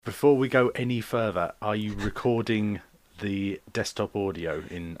Before we go any further, are you recording the desktop audio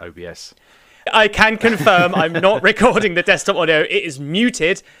in OBS? I can confirm I'm not recording the desktop audio. It is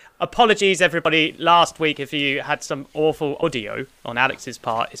muted. Apologies, everybody. Last week, if you had some awful audio on Alex's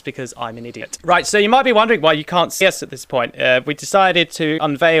part, it's because I'm an idiot. Right, so you might be wondering why you can't see us at this point. We decided to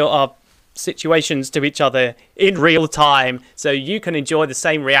unveil our situations to each other in real time so you can enjoy the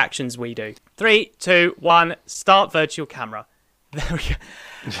same reactions we do. 3, 2, 1, start virtual camera. There we go.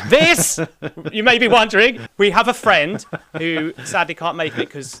 This, you may be wondering, we have a friend who sadly can't make it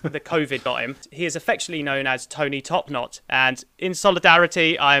because the COVID got him. He is affectionately known as Tony Topknot, and in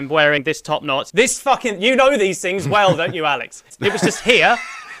solidarity, I am wearing this top knot. This fucking, you know these things well, don't you, Alex? It was just here.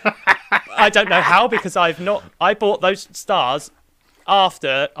 I don't know how, because I bought those stars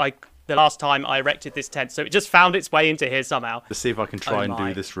after the last time I erected this tent, so it just found its way into here somehow. Let's see if I can try and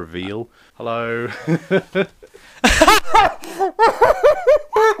do this reveal. Hello.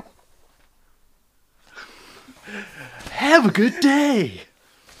 Have a good day.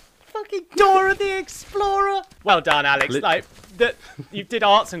 Fucking Dora the Explorer. Well done, Alex. You did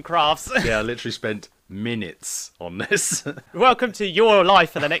arts and crafts. Yeah, I literally spent minutes on this. Welcome to your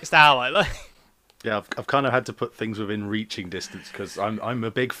life for the next hour. Yeah, I've kind of had to put things within reaching distance because I'm a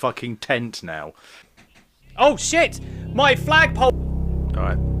big fucking tent now. Oh shit! My flagpole. All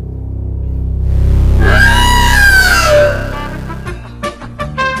right.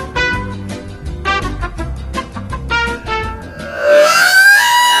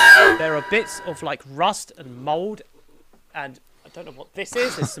 There are bits of like rust and mold, and I don't know what this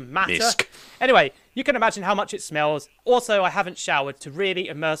is. There's some matter. Misc. Anyway, you can imagine how much it smells. Also, I haven't showered to really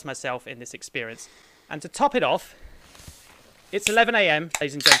immerse myself in this experience. And to top it off, it's 11 a.m.,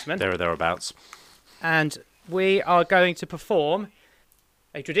 ladies and gentlemen. There or thereabouts. And we are going to perform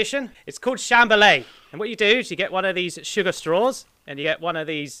a tradition. It's called Chamberlain. And what you do is you get one of these sugar straws, and you get one of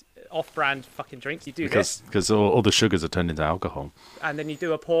these off-brand fucking drinks. You do this. Because all the sugars are turned into alcohol. And then you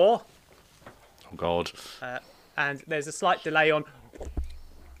do a pour. Oh, God. And there's a slight delay on...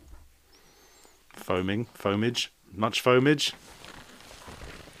 Foamage. Much foamage.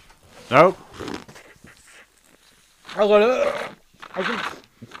 No.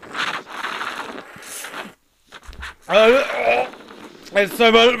 It's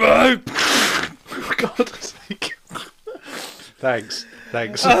so much... For God's sake. Thanks.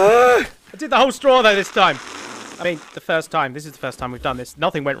 I did the whole straw though this time. I mean, the first time. This is the first time we've done this.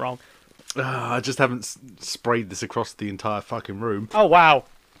 Nothing went wrong. I just haven't sprayed this across the entire fucking room. Oh, wow.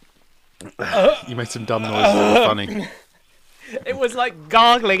 You made some dumb noises that were funny. It was like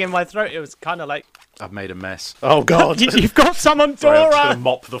gargling in my throat. It was kind of like... I've made a mess. Oh, God. You've got some on Sorry, I'm Dora. just going to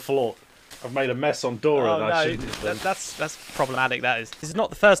mop the floor. I've made a mess on Dora. Oh, that I no. shouldn't have done. That's problematic, that is. This is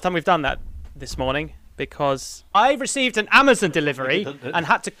not the first time we've done that this morning, because I received an Amazon delivery and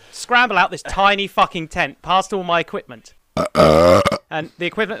had to scramble out this tiny fucking tent past all my equipment. And the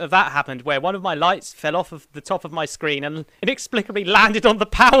equivalent of that happened where one of my lights fell off of the top of my screen and inexplicably landed on the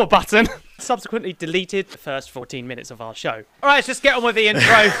power button. Subsequently deleted the first 14 minutes of our show. All right, let's just get on with the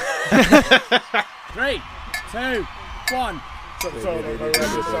intro. 3, 2, 1.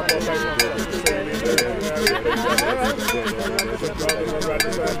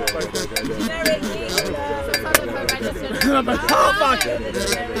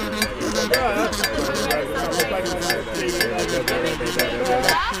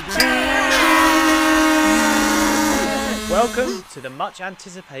 Welcome to the much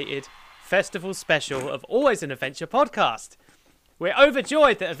anticipated festival special of Always an Adventure podcast. We're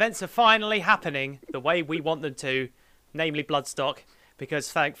overjoyed that events are finally happening the way we want them to, namely Bloodstock,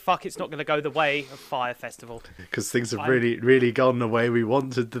 because thank fuck it's not going to go the way of Fire Festival. Because things have really gone the way we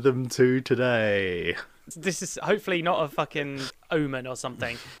wanted them to today. This is hopefully not a fucking omen or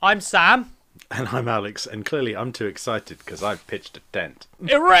something. I'm Sam. And I'm Alex, and clearly I'm too excited because I've pitched a tent.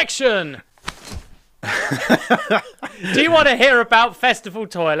 Erection! Do you want to hear about festival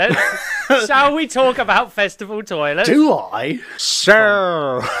toilets? Shall we talk about festival toilets? Do I?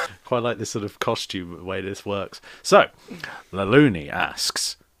 Sure. Quite like this sort of costume way this works. So, Laluni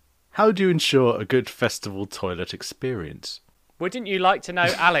asks, how do you ensure a good festival toilet experience? Wouldn't you like to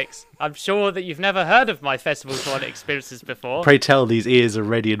know, Alex? I'm sure that you've never heard of my festival toilet experiences before. Pray tell, these ears are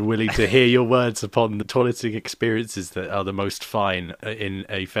ready and willing to hear your words upon the toileting experiences that are the most fine in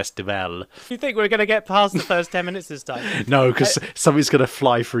a festival. You think we're going to get past the first 10 minutes this time? No, because something's going to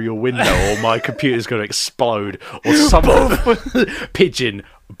fly through your window, or my computer's going to explode, or some pigeon,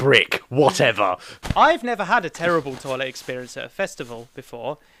 brick, whatever. I've never had a terrible toilet experience at a festival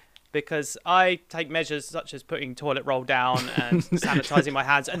before. because I take measures such as putting toilet roll down and sanitizing my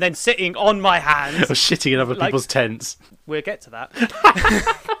hands and then sitting on my hands. Or shitting in other people's tents. We'll get to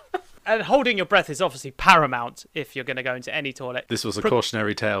that. And holding your breath is obviously paramount if you're going to go into any toilet. This was a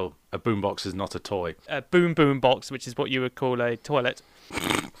cautionary tale. A boombox is not a toy. A boom box, which is what you would call a toilet.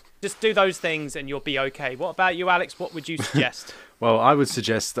 Just do those things and you'll be okay. What about you, Alex? What would you suggest? Well, I would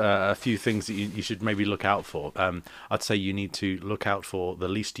suggest a few things that you should maybe look out for. I'd say you need to look out for the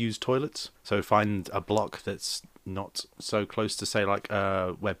least used toilets. So find a block that's not so close to, say, like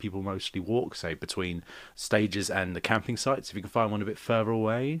where people mostly walk, say, between stages and the camping sites. If you can find one a bit further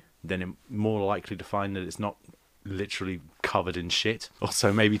away, then you're more likely to find that it's not literally covered in shit.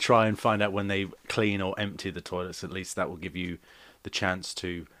 Also, maybe try and find out when they clean or empty the toilets. At least that will give you the chance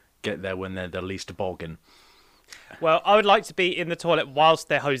to get there when they're the least bogging. Well, I would like to be in the toilet whilst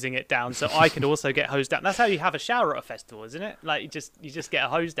they're hosing it down, so I could also get hosed down. That's how you have a shower at a festival, isn't it? Like you just get a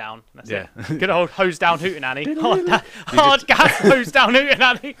hose down. That's it. Good old hose down hootenanny. Hard gas hose down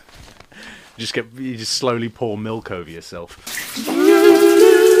hootenanny. You just slowly pour milk over yourself.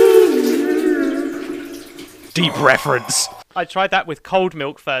 Deep reference. I tried that with cold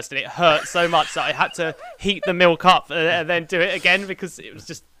milk first, and it hurt so much that I had to heat the milk up and then do it again because it was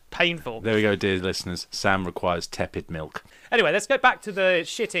just painful. There we go, dear listeners. Sam requires tepid milk. Anyway, let's go back to the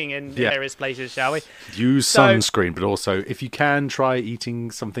shitting in various places, shall we? Use sunscreen, but also, if you can, try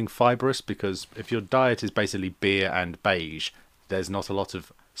eating something fibrous, because if your diet is basically beer and beige, there's not a lot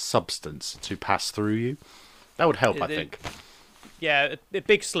of substance to pass through you. That would help, I think. Yeah, a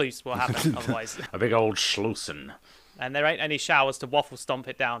big sluice will happen otherwise. A big old sluicing. And there ain't any showers to waffle stomp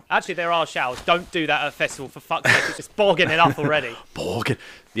it down. Actually, there are showers. Don't do that at a festival, for fuck's sake. It's just bogging enough already. Bogging.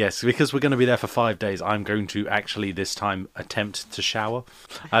 Yes, because we're going to be there for 5 days, I'm going to actually this time attempt to shower.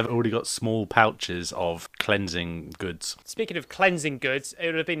 I've already got small pouches of cleansing goods. Speaking of cleansing goods, it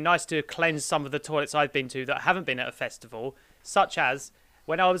would have been nice to cleanse some of the toilets I've been to that haven't been at a festival, such as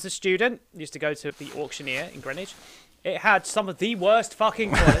when I was a student, used to go to the Auctioneer in Greenwich. It had some of the worst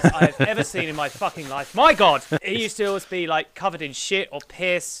fucking toilets I've ever seen in my fucking life. My God! It used to always be like covered in shit or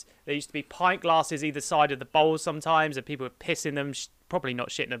piss. There used to be pint glasses either side of the bowl sometimes, and people would piss in them. Probably not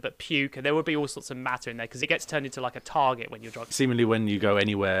shit in them, but puke. And there would be all sorts of matter in there because it gets turned into like a target when you're drunk. Seemingly, when you go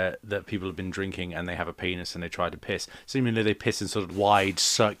anywhere that people have been drinking and they have a penis and they try to piss, seemingly they piss in sort of wide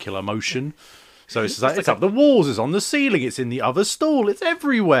circular motion. So it's like, it's up the walls, it's on the ceiling, it's in the other stall, it's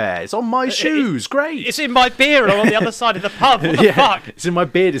everywhere, it's on my shoes, great. It's in my beer on the other side of the pub, what the fuck? It's in my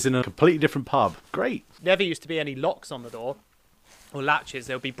beard, it's in a completely different pub, great. Never used to be any locks on the door, or latches,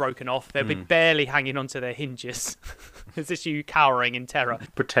 they'll be broken off, they'll be barely hanging onto their hinges. It's just you cowering in terror.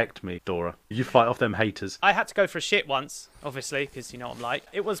 Protect me, Dora. You fight off them haters. I had to go for a shit once, obviously, because you know what I'm like.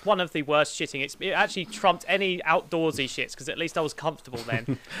 It was one of the worst shitting. It actually trumped any outdoorsy shits, because at least I was comfortable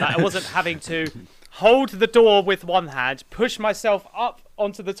then. Like, I wasn't having to hold the door with one hand, push myself up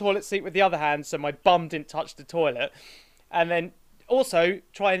onto the toilet seat with the other hand so my bum didn't touch the toilet, and then also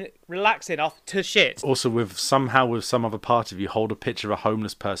try and relax enough to shit. Also, with some other part of you, hold a picture of a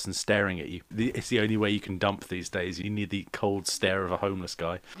homeless person staring at you. It's the only way you can dump these days. You need the cold stare of a homeless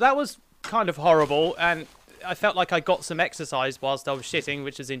guy. That was kind of horrible, and I felt like I got some exercise whilst I was shitting,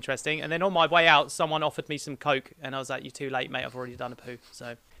 which was interesting. And then on my way out, someone offered me some Coke, and I was like, "You're too late, mate. I've already done a poo."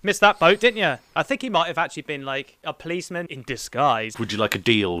 So missed that boat, didn't you? I think he might have actually been like a policeman in disguise. Would you like a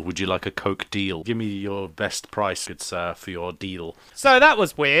deal? Would you like a Coke deal? Give me your best price, good sir, for your deal. So that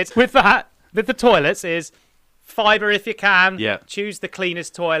was weird. With the toilets is fibre if you can. Yeah. Choose the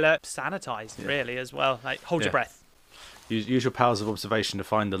cleanest toilet. Sanitise, really, as well. Like, hold your breath. Use your powers of observation to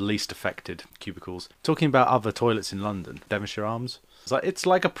find the least affected cubicles. Talking about other toilets in London, Devonshire Arms. It's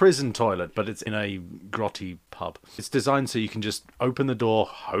like a prison toilet, but it's in a grotty pub. It's designed so you can just open the door,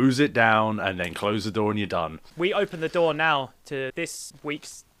 hose it down, and then close the door and you're done. We open the door now to this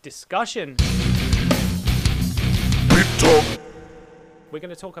week's discussion. We're going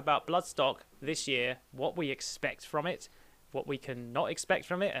to talk about Bloodstock this year, what we expect from it, what we can not expect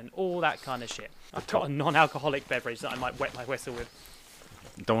from it, and all that kind of shit. I've got a non-alcoholic beverage that I might wet my whistle with.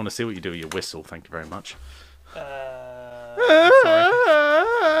 Don't want to see what you do with your whistle, thank you very much. Sorry.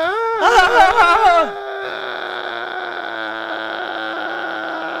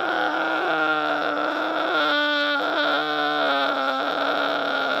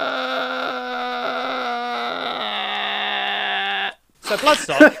 So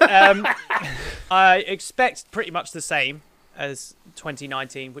Bloodstock, I expect pretty much the same as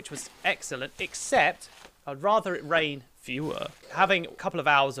 2019, which was excellent, except I'd rather it rain fewer. Having a couple of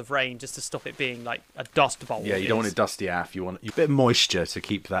hours of rain just to stop it being like a dust bowl. Yeah, you don't want it dusty af. You want a bit of moisture to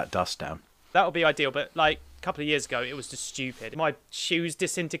keep that dust down. That would be ideal, but like couple of years ago, it was just stupid. My shoes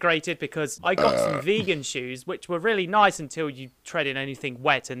disintegrated because I got some vegan shoes, which were really nice until you tread in anything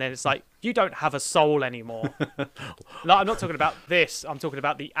wet, and then it's like, you don't have a sole anymore. I'm not talking about this. I'm talking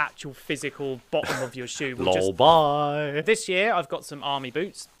about the actual physical bottom of your shoe. Bye. This year, I've got some army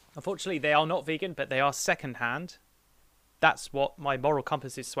boots. Unfortunately, they are not vegan, but they are second-hand. That's what my moral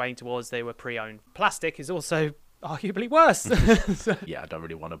compass is swaying towards. They were pre-owned. Plastic is also arguably worse. Yeah, I don't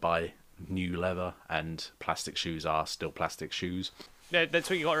really want to buy new leather, and plastic shoes are still plastic shoes. That's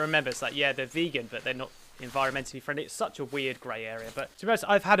what you got to remember. It's like, yeah, they're vegan, but they're not environmentally friendly. It's such a weird grey area. But to be honest,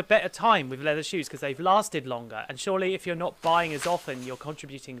 I've had a better time with leather shoes because they've lasted longer. And surely if you're not buying as often, you're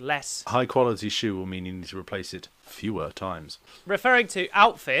contributing less. High quality shoe will mean you need to replace it fewer times. Referring to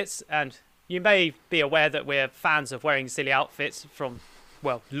outfits, and you may be aware that we're fans of wearing silly outfits from,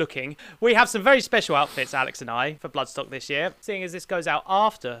 well, looking. We have some very special outfits, Alex and I, for Bloodstock this year. Seeing as this goes out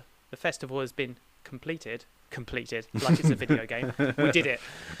after the festival has been completed, like it's a video game. We did it.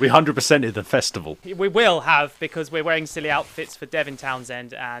 We 100%ed the festival. We will have, because we're wearing silly outfits for Devin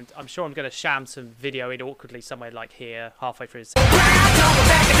Townsend, and I'm sure I'm going to sham some video in awkwardly somewhere like here, halfway through.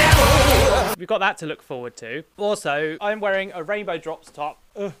 We've got that to look forward to. Also, I'm wearing a Rainbow Drops top.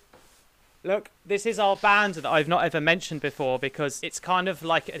 Look, this is our band that I've not ever mentioned before because it's kind of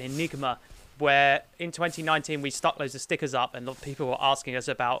like an enigma where in 2019 we stuck loads of stickers up and people were asking us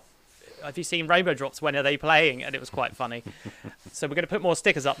about, have you seen Rainbow Drops? When are they playing? And it was quite funny. So we're going to put more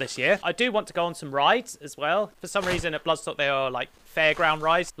stickers up this year. I do want to go on some rides as well. For some reason at Bloodstock they are like fairground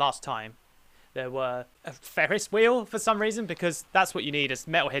rides. Last time there were a Ferris wheel for some reason because that's what you need is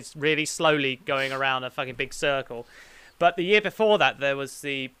metalheads really slowly going around a fucking big circle. But the year before that there was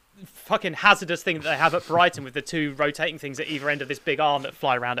the fucking hazardous thing that they have at Brighton with the two rotating things at either end of this big arm that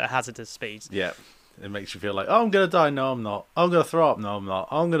fly around at hazardous speeds. Yeah. It makes you feel like, oh, I'm going to die. No, I'm not. I'm going to throw up. No, I'm not.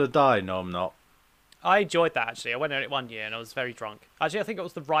 I'm going to die. No, I'm not. I enjoyed that, actually. I went on it one year and I was very drunk. Actually, I think it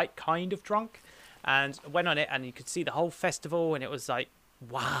was the right kind of drunk. And I went on it and you could see the whole festival and it was like,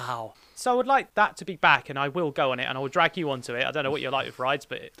 wow. So I would like that to be back and I will go on it and I will drag you onto it. I don't know what you're like with rides,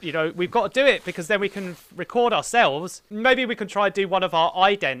 but, you know, we've got to do it because then we can record ourselves. Maybe we can try and do one of our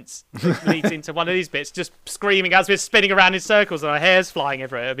idents that leads into one of these bits, just screaming as we're spinning around in circles and our hair's flying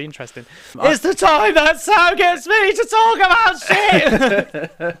everywhere. It'll be interesting. It's the time that Sam gets me to talk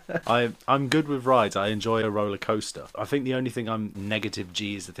about shit! I'm good with rides. I enjoy a roller coaster. I think the only thing I'm negative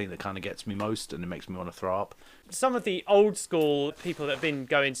G is the thing that kind of gets me most and it makes me want to throw up. Some of the old school people that have been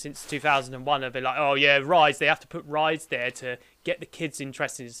going since 2001 have been like, oh yeah, rides, they have to put rides there to get the kids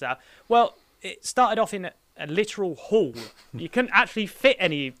interested in stuff. Well, it started off in a literal hall. You couldn't actually fit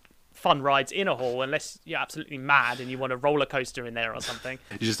any fun rides in a hall unless you're absolutely mad and you want a roller coaster in there or something.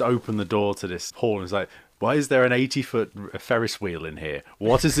 You just open the door to this hall and it's like, why is there an 80-foot Ferris wheel in here?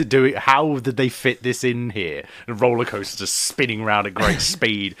 What is it doing? How did they fit this in here? And a roller coaster just spinning around at great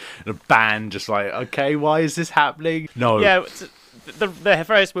speed. And a band just like, okay, why is this happening? No. Yeah, the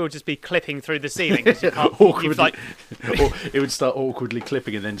Ferris wheel would just be clipping through the ceiling. Awkwardly, or it would start awkwardly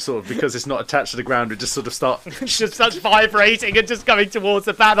clipping and then sort of, because it's not attached to the ground, it just sort of just starts vibrating and just coming towards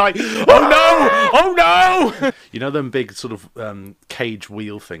the band like, oh no! Oh no! You know them big sort of cage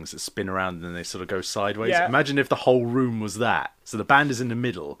wheel things that spin around and then they sort of go sideways? Yeah. Imagine if the whole room was that. So the band is in the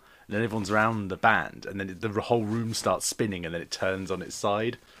middle, and then everyone's around the band, and then the whole room starts spinning and then it turns on its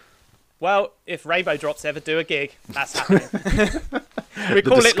side. Well, if Rainbow Drops ever do a gig, that's happening. We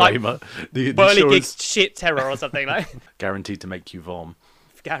call it like Whirly Gig Shit Terror or something like. Guaranteed to make you vom.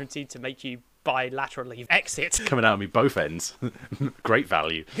 Guaranteed to make you bilaterally exit. Coming out of me both ends. Great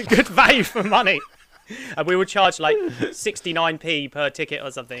value. Good value for money. And we would charge like 69p per ticket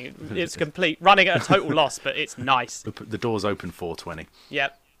or something. It's complete, running at a total loss, but it's nice. The doors open $4.20.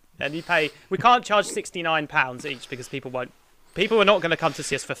 Yep. And you pay, we can't charge £69 each because people are not going to come to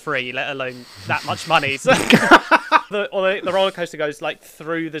see us for free, let alone that much money. So the roller coaster goes like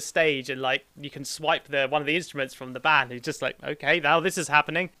through the stage, and like you can swipe one of the instruments from the band. It's just like, okay, now this is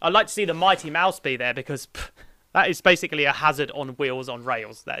happening. I'd like to see the Mighty Mouse be there because that is basically a hazard on wheels on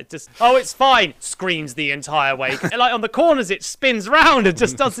rails. That just, oh, it's fine, screams the entire way. And like on the corners, it spins round and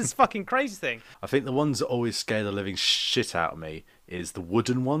just does this fucking crazy thing. I think the ones that always scare the living shit out of me is the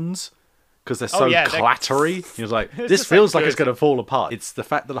wooden ones. Because they're so clattery. You're like, this feels like it's going to fall apart. It's the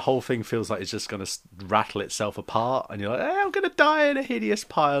fact that the whole thing feels like it's just going to rattle itself apart. And you're like, I'm going to die in a hideous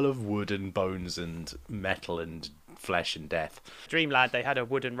pile of wood and bones and metal and flesh and death. Dreamland, they had a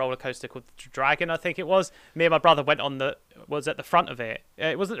wooden roller coaster called the Dragon, I think it was. Me and my brother went on was at the front of it.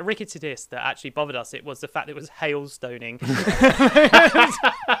 It wasn't the ricketiness that actually bothered us. It was the fact it was hailstoning.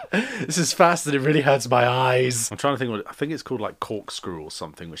 This is fast and it really hurts my eyes. I'm trying to think. I think it's called like Corkscrew or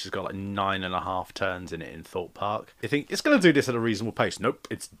something, which has got like 9.5 turns in it in Thorpe Park. You think it's going to do this at a reasonable pace? Nope,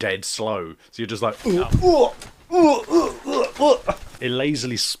 it's dead slow. So you're just like, it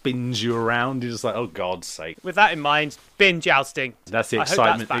lazily spins you around. You're just like, oh God's sake. With that in mind, bin jousting. That's the I hope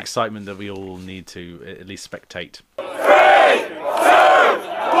that's back. excitement that we all need to at least spectate. I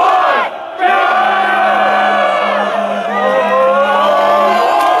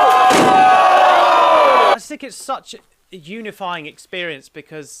just think it's such a unifying experience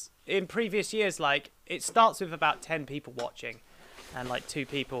because in previous years, like, it starts with about 10 people watching and like 2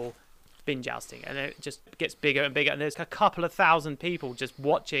 people bin jousting, and it just gets bigger and bigger, and there's a couple of thousand people just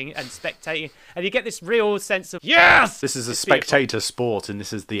watching and spectating, and you get this real sense of yes, this is a it's spectator beautiful. sport, and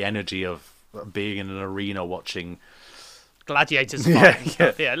this is the energy of being in an arena watching Gladiators fighting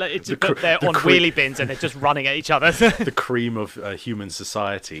stuff. Yeah, like it's they're on wheelie bins and they're just running at each other. The cream of human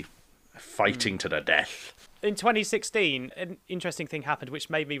society fighting to the death. In 2016, an interesting thing happened which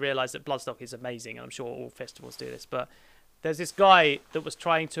made me realise that Bloodstock is amazing, and I'm sure all festivals do this, but there's this guy that was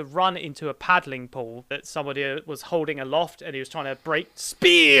trying to run into a paddling pool that somebody was holding aloft, and he was trying to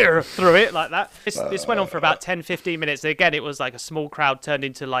spear through it like that. This went on for about 10-15 minutes. And again, it was like a small crowd turned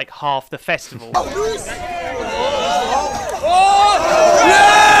into like half the festival.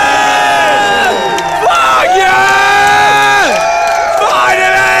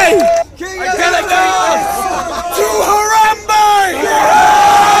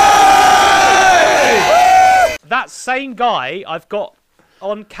 That same guy I've got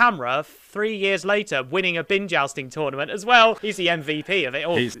on camera 3 years later winning a bin jousting tournament as well. He's the MVP of it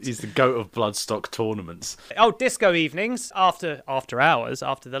all. He's the goat of Bloodstock tournaments. Oh, disco evenings after hours,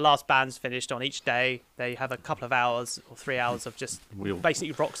 after the last band's finished on each day, they have a couple of hours or 3 hours of just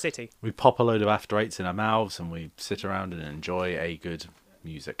basically rock city. We pop a load of After Eights in our mouths and we sit around and enjoy a good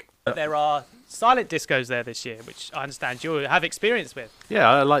music. There are silent discos there this year, which I understand you have experience with. Yeah,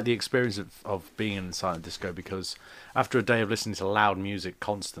 I like the experience of being in silent disco because after a day of listening to loud music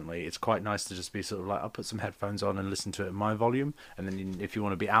constantly, it's quite nice to just be sort of like, I'll put some headphones on and listen to it at my volume, and then if you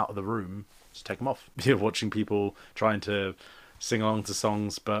want to be out of the room, just take them off. You're watching people trying to sing along to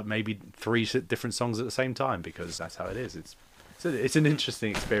songs, but maybe 3 different songs at the same time, because that's how it is. It's an interesting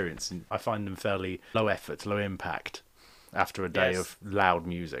experience, and I find them fairly low effort, low impact after a day of loud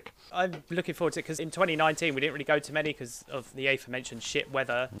music. I'm looking forward to it because in 2019 we didn't really go to many because of the aforementioned shit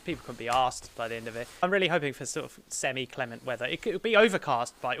weather. People couldn't be asked by the end of it. I'm really hoping for sort of semi-clement weather. It could be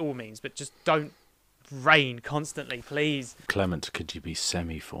overcast by all means, but just don't rain constantly, please. Clement, could you be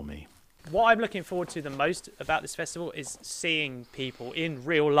semi for me? What I'm looking forward to the most about this festival is seeing people in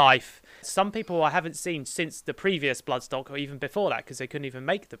real life. Some people I haven't seen since the previous Bloodstock, or even before that, because they couldn't even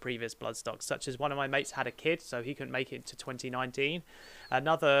make the previous Bloodstock, such as one of my mates had a kid, so he couldn't make it to 2019.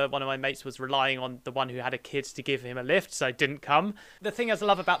 Another one of my mates was relying on the one who had a kid to give him a lift, so didn't come. The thing I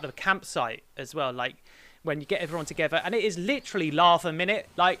love about the campsite as well, like when you get everyone together, and it is literally laugh a minute,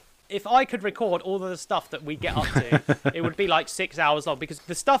 like, if I could record all of the stuff that we get up to, it would be like 6 hours long, because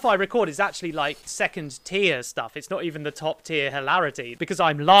the stuff I record is actually like second tier stuff. It's not even the top tier hilarity because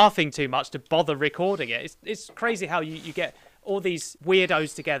I'm laughing too much to bother recording it. It's crazy how you get all these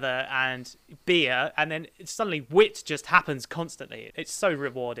weirdos together and beer, and then suddenly wit just happens constantly. It's so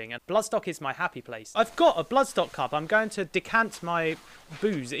rewarding, and Bloodstock is my happy place. I've got a Bloodstock cup. I'm going to decant my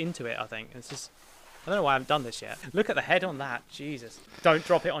booze into it, I think. It's just... I don't know why I haven't done this yet. Look at the head on that. Jesus. Don't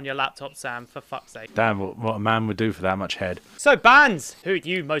drop it on your laptop, Sam, for fuck's sake. Damn, what a man would do for that much head. So, bands! Who are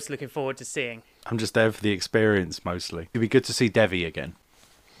you most looking forward to seeing? I'm just there for the experience, mostly. It'd be good to see Devi again.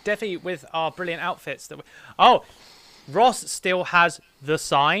 Devi with our brilliant outfits. Oh, Ross still has the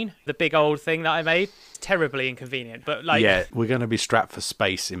sign, the big old thing that I made. It's terribly inconvenient, but like... Yeah, we're going to be strapped for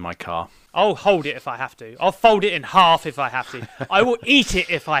space in my car. I'll hold it if I have to. I'll fold it in half if I have to. I will eat it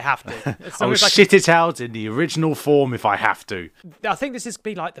if I have to. I'll shit it out in the original form if I have to. I think this is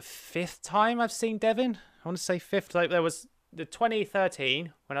be like the 5th time I've seen Devin. I want to say 5th. Like there was the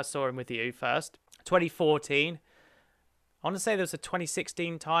 2013 when I saw him with you first. 2014. I want to say there was a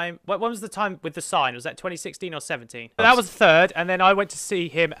 2016 time. When was the time with the sign? Was that 2016 or 17? That was the 3rd, and then I went to see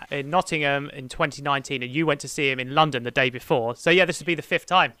him in Nottingham in 2019, and you went to see him in London the day before. So yeah, this would be the 5th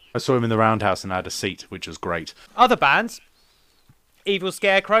time. I saw him in the Roundhouse and I had a seat, which was great. Other bands, Evil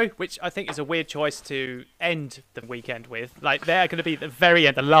Scarecrow, which I think is a weird choice to end the weekend with. Like, they're going to be at the very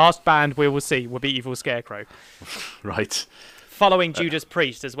end. The last band we will see will be Evil Scarecrow. Right. following Judas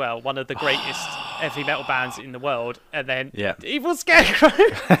Priest as well, one of the greatest heavy metal bands in the world, and then Yeah. Evil Scarecrow.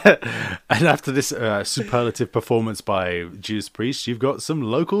 And after this superlative performance by Judas Priest, you've got some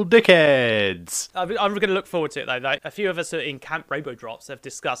local dickheads. I'm going to look forward to it though. Like, a few of us in Camp Rainbow Drops have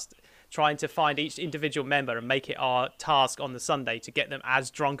discussed trying to find each individual member and make it our task on the Sunday to get them as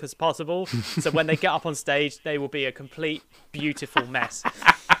drunk as possible. So when they get up on stage, they will be a complete, beautiful mess.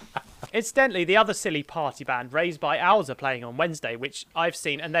 Incidentally, the other silly party band, Raised by Owls, are playing on Wednesday, which I've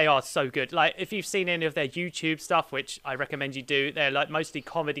seen, and they are so good. Like, if you've seen any of their YouTube stuff, which I recommend you do, they're like mostly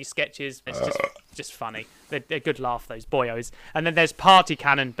comedy sketches. It's just funny. They're good laugh, those boyos. And then there's Party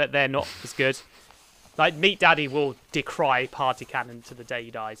Cannon, but they're not as good. Like, Meat Daddy will decry Party Cannon to the day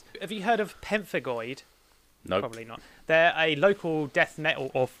he dies. Have you heard of Pemphigoid? Nope. Probably not. They're a local death metal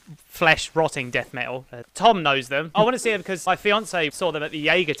or flesh-rotting death metal. Tom knows them. I want to see them because my fiance saw them at the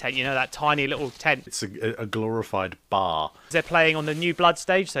Jaeger tent, you know, that tiny little tent. It's a glorified bar. They're playing on the New Blood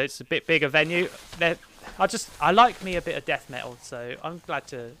stage, so it's a bit bigger venue. I like me a bit of death metal, so I'm glad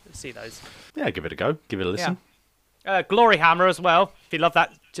to see those. Yeah, give it a go. Give it a listen. Yeah. Glory Hammer as well. If you love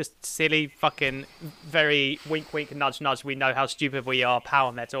that just silly fucking very wink wink nudge nudge, we know how stupid we are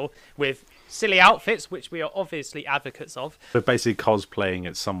power metal with silly outfits, which we are obviously advocates of. We're basically cosplaying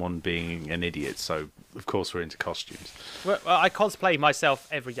at someone being an idiot, so of course we're into costumes. Well, I cosplay myself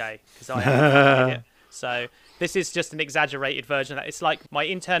every day because I am an idiot. So this is just an exaggerated version of that. It's like my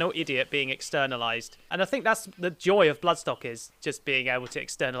internal idiot being externalized. And I think that's the joy of Bloodstock, is just being able to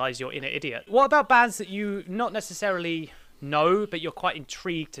externalize your inner idiot. What about bands that you not necessarily know, but you're quite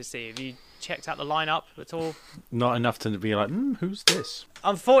intrigued to see? Have you checked out the lineup at all? Not enough to be like, who's this?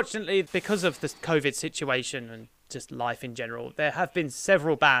 Unfortunately, because of the COVID situation and just life in general, there have been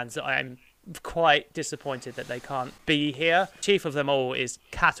several bands that I'm quite disappointed that they can't be here. Chief of them all is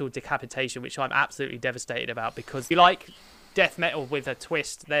Cattle Decapitation, which I'm absolutely devastated about, because you like death metal with a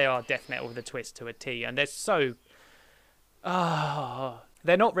twist. They are death metal with a twist to a T, and they're so...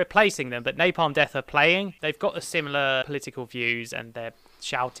 they're not replacing them, but Napalm Death are playing. They've got a similar political views, and they're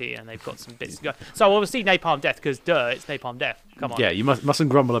shouty, and they've got some bits to go. So we'll see Napalm Death, because it's Napalm Death. Come on. Yeah, you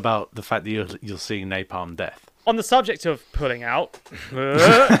mustn't grumble about the fact that you're seeing Napalm Death. On the subject of pulling out,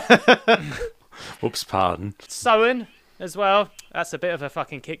 Oops, pardon. Soen as well. That's a bit of a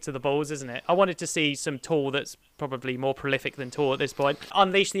fucking kick to the balls, isn't it? I wanted to see some Tool that's probably more prolific than Tool at this point.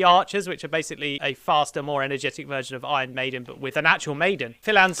 Unleash the Archers, which are basically a faster, more energetic version of Iron Maiden, but with an actual Maiden.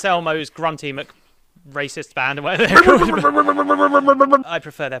 Phil Anselmo's grunty racist band, or whatever they're called. I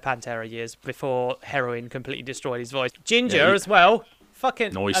prefer their Pantera years before heroin completely destroyed his voice. Ginger as well.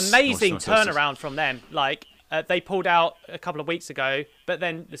 Fucking amazing turnaround from them. Like, they pulled out a couple of weeks ago, but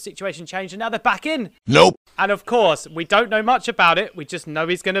then the situation changed and now they're back in. Nope. And of course, we don't know much about it. We just know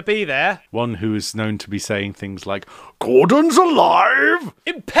he's going to be there. One who is known to be saying things like, Gordon's alive!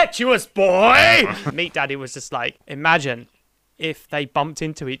 Impetuous boy! Meat Daddy was just like, imagine if they bumped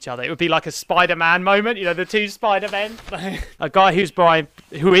into each other. It would be like a Spider-Man moment, you know, the two Spider-Men. A guy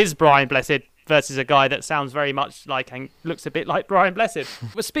who is Brian Blessed versus a guy that sounds very much like and looks a bit like Brian Blessed.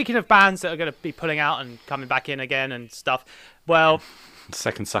 But speaking of bands that are going to be pulling out and coming back in again and stuff, well...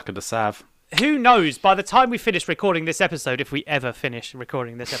 Second sucker to Sav. Who knows, by the time we finish recording this episode, if we ever finish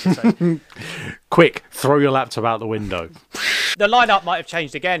recording this episode... Quick, throw your laptop out the window. The lineup might have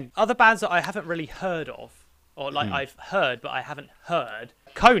changed again. Other bands that I haven't really heard of, or like I've heard, but I haven't heard...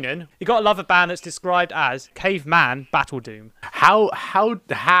 Conan, you got to love a band that's described as Caveman Battle Doom. How?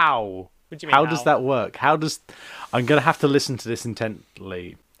 What do you mean, how does that work? I'm going to have to listen to this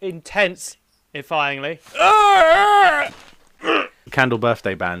intently. Intensifyingly. Candle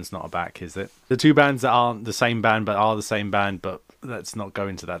Birthday Band's not a back, is it? The two bands that aren't the same band but are the same band, but let's not go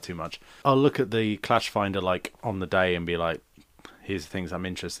into that too much. I'll look at the Clash Finder like on the day and be like, here's the things I'm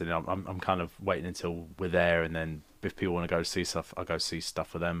interested in. I'm kind of waiting until we're there, and then if people want to go see stuff, I'll go see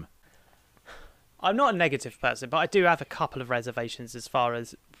stuff with them. I'm not a negative person, but I do have a couple of reservations as far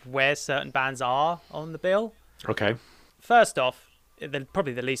as where certain bands are on the bill. Okay. First off,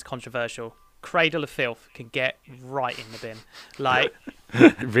 probably the least controversial, Cradle of Filth can get right in the bin. Like,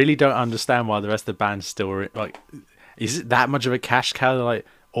 really don't understand why the rest of the band's still like. Is it that much of a cash cow? Like,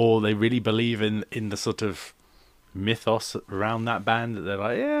 or they really believe in the sort of mythos around that band that they're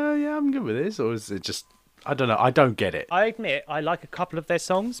like, yeah, I'm good with this, or is it just? I don't know. I don't get it. I admit I like a couple of their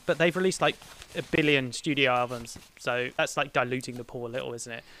songs, but they've released like 1 billion studio albums, so that's like diluting the pool a little,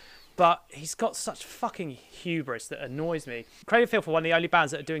 isn't it? But he's got such fucking hubris that annoys me. Cradle of Filth are one of the only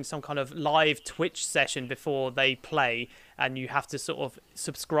bands that are doing some kind of live Twitch session before they play, and you have to sort of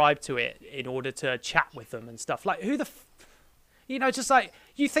subscribe to it in order to chat with them and stuff. Like, who the... You know, just like,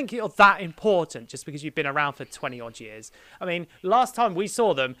 you think you're that important just because you've been around for 20 odd years. I mean, last time we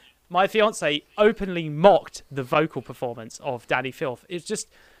saw them, my fiance openly mocked the vocal performance of Danny Filth. It's just,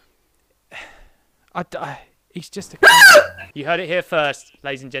 he's just a You heard it here first,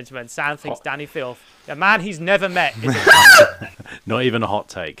 ladies and gentlemen. Sam thinks Danny Filth, a man he's never met, is a Not even a hot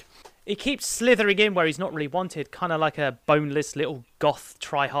take. He keeps slithering in where he's not really wanted, kind of like a boneless little goth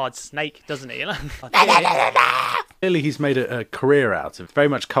try-hard snake, doesn't he? Clearly he's made a career out of very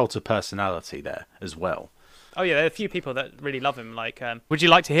much cult of personality there as well. Oh yeah, there are a few people that really love him. Like, would you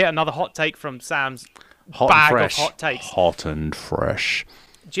like to hear another hot take from Sam's Hot bag and fresh. of hot takes? Hot and fresh.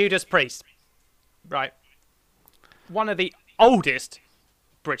 Judas Priest, right? One of the oldest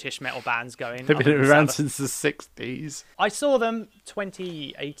British metal bands going. They've been around since the 60s. I saw them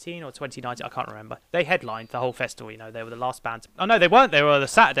 2018 or 2019, I can't remember. They headlined the whole festival, you know, they were the last band. Oh no, they weren't, they were the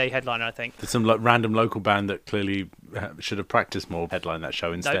Saturday headliner, I think. There's some random local band that clearly should have practiced more headline that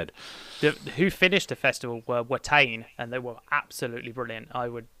show instead. Who finished the festival were Watain, and they were absolutely brilliant.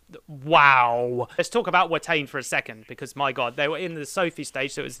 Wow. Let's talk about Watain for a second, because my God, they were in the Sophie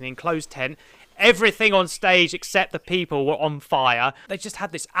stage, so it was an enclosed tent. Everything on stage except the people were on fire. They just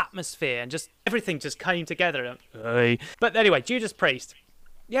had this atmosphere and just everything just came together. But anyway, Judas Priest.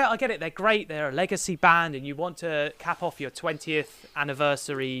 Yeah, I get it. They're great. They're a legacy band and you want to cap off your 20th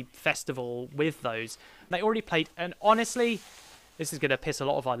anniversary festival with those. They already played, and honestly, this is going to piss a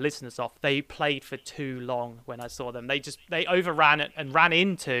lot of our listeners off. They played for too long when I saw them. They overran it and ran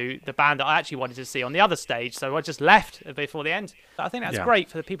into the band that I actually wanted to see on the other stage. So I just left before the end. I think that's great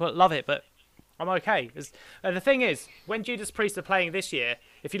for the people that love it, but I'm okay. And the thing is, when Judas Priest are playing this year,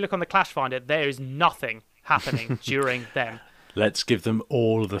 if you look on the Clash Finder, there is nothing happening during them. Let's give them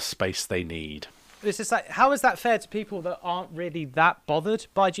all the space they need. It's just like, how is that fair to people that aren't really that bothered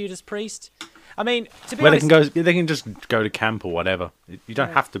by Judas Priest? I mean, to be honest, they can just go to camp or whatever. You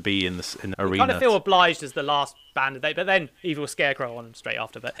don't have to be in the arena. You kind of feel obliged as the last band of the day, but then Evil Scarecrow on straight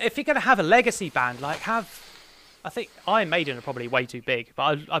after. But if you're going to have a legacy band, I think Iron Maiden are probably way too big,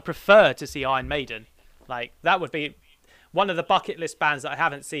 but I prefer to see Iron Maiden. Like, that would be one of the bucket list bands that I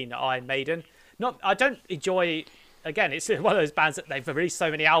haven't seen, Iron Maiden. I don't enjoy, again, it's one of those bands that they've released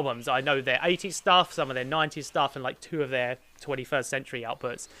so many albums. I know their 80s stuff, some of their 90s stuff, and like 2 of their 21st century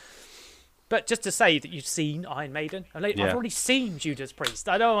outputs. But just to say that you've seen Iron Maiden, I've already seen Judas Priest.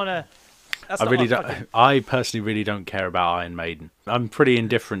 I don't want to... I personally really don't care about Iron Maiden. I'm pretty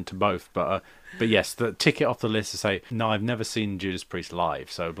indifferent to both, but yes, tick it off the list to say, no, I've never seen Judas Priest live.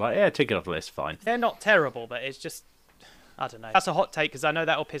 So, tick it off the list, fine. They're not terrible, but it's just, I don't know. That's a hot take, because I know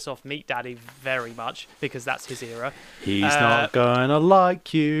that'll piss off Meat Daddy very much, because that's his era. He's not gonna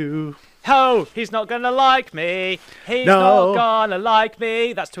like you. Oh, he's not gonna like me. He's not gonna like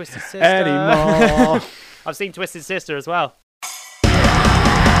me. That's Twisted Sister. Anymore. I've seen Twisted Sister as well.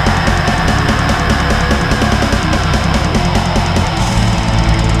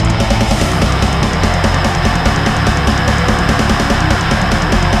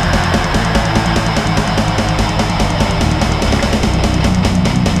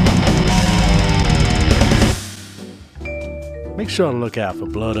 Make sure to look out for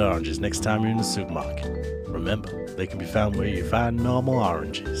blood oranges next time you're in the supermarket. Remember, they can be found where you find normal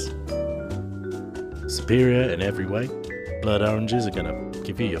oranges. Superior in every way, blood oranges are going to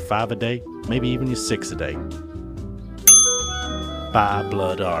give you your 5 a day, maybe even your 6 a day. Buy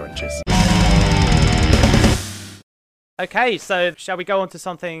blood oranges. Okay, so shall we go on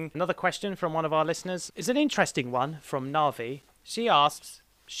to another question from one of our listeners? It's an interesting one from Navi. She asks,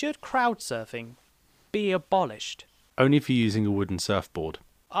 should crowd surfing be abolished? Only if you're using a wooden surfboard.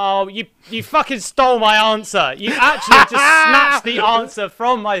 Oh, you fucking stole my answer. You actually just snatched the answer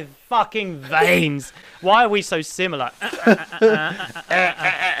from my fucking veins. Why are we so similar? Like,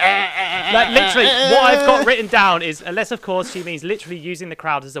 literally, what I've got written down is, unless, of course, she means literally using the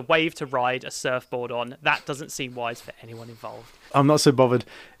crowd as a wave to ride a surfboard on. That doesn't seem wise for anyone involved. I'm not so bothered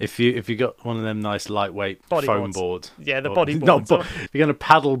if you got one of them nice lightweight foam boards. Yeah, the bodyboards. If you're going to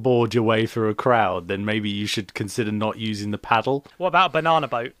paddle board your way through a crowd, then maybe you should consider not using the paddle. What about a banana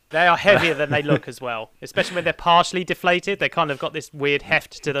boat? They are heavier than they look as well, especially when they're partially deflated. They kind of got this weird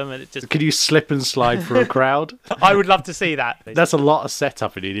heft to them, and it just. Could you slip and slide through a crowd? I would love to see that. That's a lot of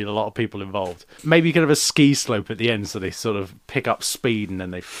setup, and you need a lot of people involved. Maybe you could have a ski slope at the end, so they sort of pick up speed and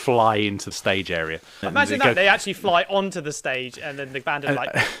then they fly into the stage area. Imagine that they actually fly onto the stage, and then the band are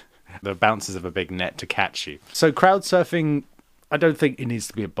like. The bounces of a big net to catch you. So crowd surfing, I don't think it needs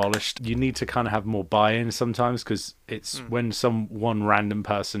to be abolished. You need to kind of have more buy-in sometimes, because it's when one random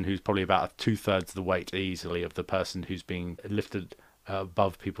person who's probably about 2/3 the weight easily of the person who's being lifted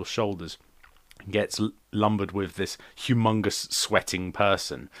above people's shoulders gets lumbered with this humongous sweating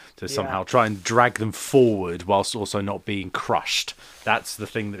person to somehow try and drag them forward whilst also not being crushed. That's the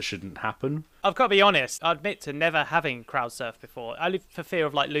thing that shouldn't happen. I've got to be honest, I admit to never having crowd surf before, only for fear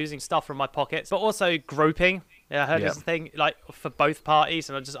of like losing stuff from my pockets, but also groping. Yeah, I heard it's a thing like for both parties,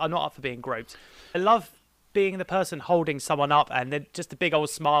 and I'm not up for being groped. I love being the person holding someone up and then just a big old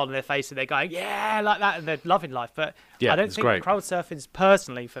smile on their face and they're going, yeah, like that, and they're loving life. But I don't think crowd surfing is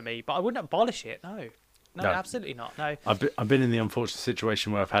personally for me, but I wouldn't abolish it. No, absolutely not. No. I've been in the unfortunate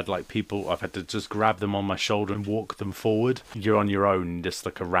situation where I've had like people, I've had to just grab them on my shoulder and walk them forward. You're on your own, just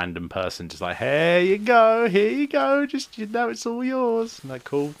like a random person, just like, here you go, just, it's all yours. I'm like,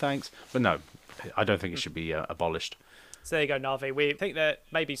 cool, thanks. But no, I don't think it should be abolished. So there you go, Navi. We think that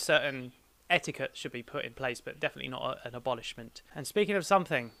maybe certain etiquette should be put in place, but definitely not an abolishment. And speaking of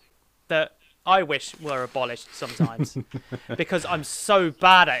something that I wish were abolished sometimes, because I'm so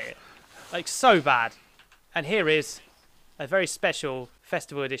bad at it, like so bad. And here is a very special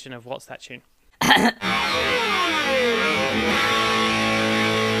festival edition of What's That Tune?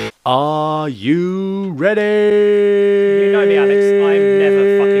 Are you ready? You know me, Alex. I'm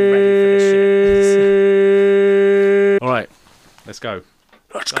never fucking ready for this shit. All right, let's go.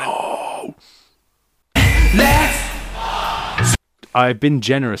 Let's go. I've been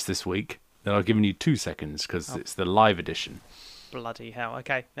generous this week that I've given you 2 seconds because it's the live edition. Bloody hell.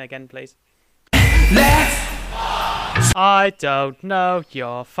 Okay, again, please. I don't know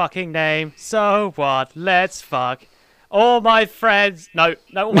your fucking name, so what? Let's fuck. All my friends... No,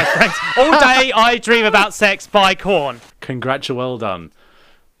 all my friends. All day I dream about sex by Korn. Well done.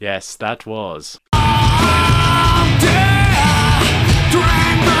 Yes, that was.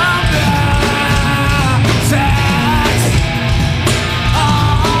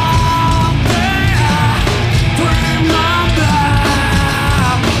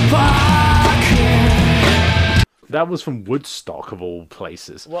 That was from Woodstock, of all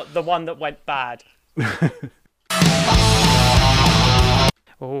places. What, the one that went bad?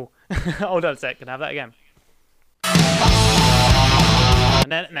 Oh, hold on a sec. Can I have that again?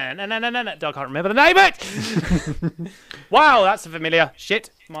 No, I can't remember the name of it. Wow, that's familiar.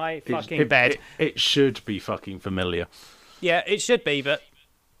 Shit, my fucking bed. It should be fucking familiar. Yeah, it should be, but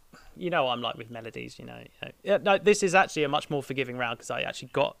you know what I'm like with melodies, you know. Yeah, no, this is actually a much more forgiving round because I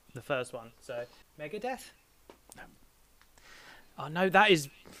actually got the first one. So, Megadeth? Oh, no, that is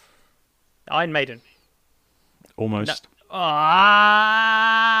Iron Maiden. Almost.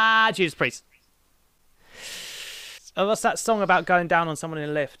 No. Judas Priest. Oh, what's that song about going down on someone in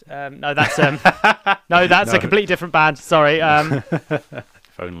a lift? No, that's a completely different band. Sorry.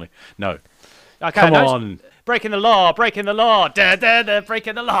 If only. No. Okay, Come on. Breaking the law. Breaking the law. Breaking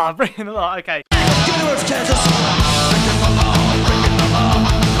the law. Breaking the law. Okay.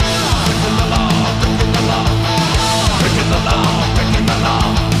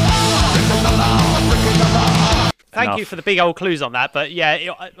 Thank you for the big old clues on that, but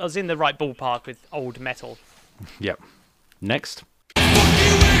yeah, I was in the right ballpark with old metal. Yep. Next.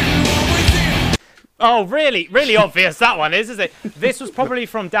 Oh, really? Really obvious that one is, isn't it? This was probably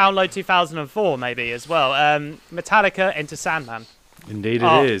from Download 2004, maybe, as well. Metallica, Enter Sandman. Indeed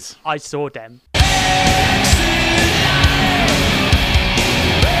it is. I saw them.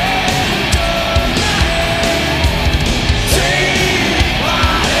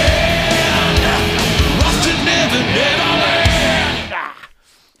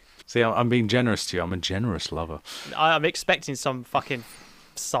 See, I'm being generous to you. I'm a generous lover. I'm expecting some fucking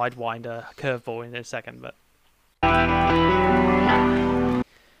sidewinder curveball in a second, but...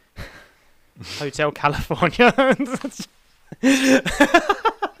 Hotel California.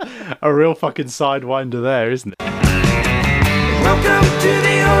 A real fucking sidewinder there, isn't it? Welcome to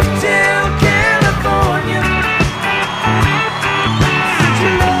the Hotel California. Such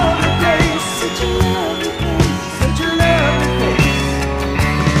a lovely place, such a lovely place, such a lovely place.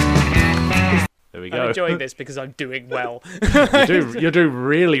 There we go. I'm enjoying this because I'm doing well. You're doing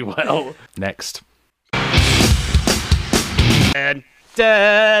really well. Next. And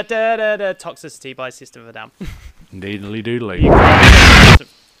Toxicity by System of a Down. Indeedly doodly.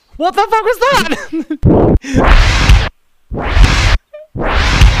 What the fuck was that?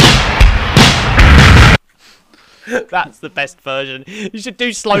 That's the best version. You should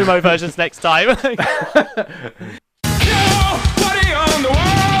do slow-mo versions next time. Yo, buddy on the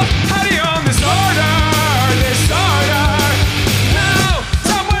wall, buddy on this order, No,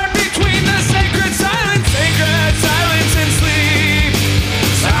 somewhere between the sacred silence and sleep.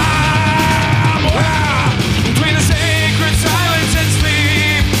 Somewhere between the sacred silence and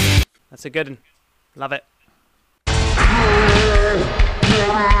sleep. That's a good one. Love it.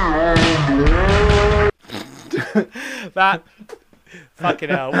 That fucking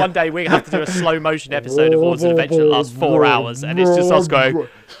hell. One day we have to do a slow motion episode of Awards and Adventure that lasts 4 hours, and it's just us going.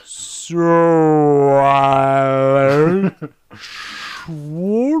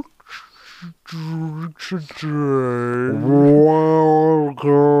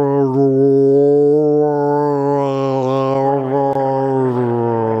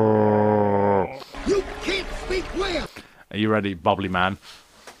 You can't speak well. Are you ready, bubbly man?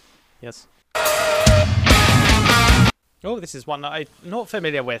 Yes. Oh, this is one that I'm not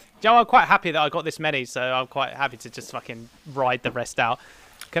familiar with. Joe, I'm quite happy that I got this many, so I'm quite happy to just fucking ride the rest out.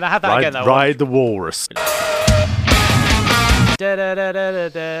 Can I have that again, though? Ride the walrus.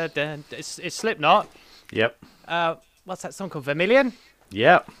 It's Slipknot. Yep. What's that song called? Vermilion?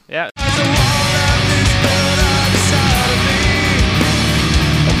 Yep. Yeah.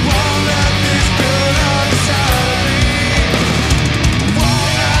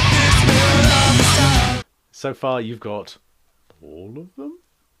 So far, you've got all of them?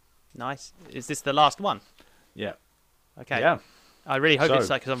 Nice. Is this the last one? Yeah. Okay. Yeah. I really hope it's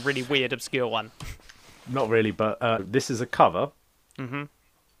So- like some really weird, obscure one. Not really, but this is a cover. Mm-hmm.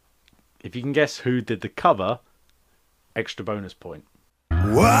 If you can guess who did the cover, extra bonus point.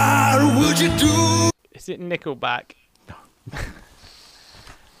 What would you do? Is it Nickelback?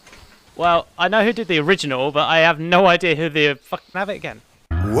 Well, I know who did the original, but I have no idea who the fuck. Have it again.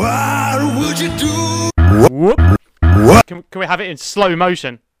 What would you do? Whoop. Can we have it in slow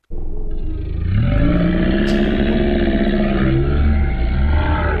motion?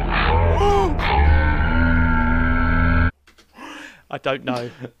 I don't know.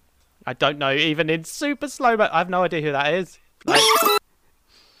 I don't know. Even in super slow mo, I have no idea who that is. Like,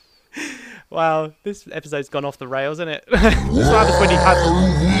 wow, this episode's gone off the rails, isn't it? This is what happens when you have.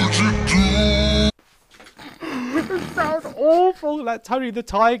 It sounds awful. Like Tony the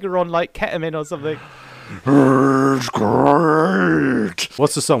Tiger on like ketamine or something. It's great.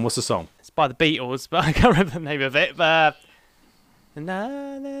 What's the song? It's by the Beatles, but I can't remember the name of it. But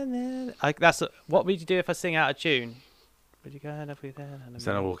that's what would you do if I sing out of tune? Would you go enough with that?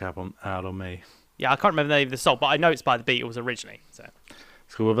 Then I walk out on me. Yeah, I can't remember the name of the song, but I know it's by the Beatles originally. So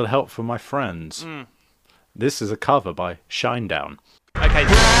It's called With a Help from My Friends. This is a cover by Shinedown. okay.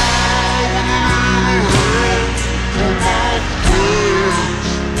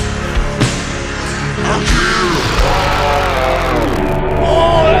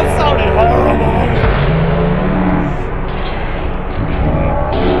 Oh, that sounded horrible.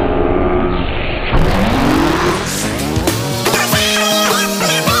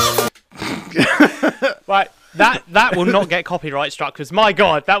 Right, that will not get copyright struck because my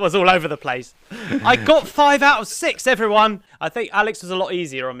god, that was all over the place. I got 5 out of 6, everyone. I think Alex was a lot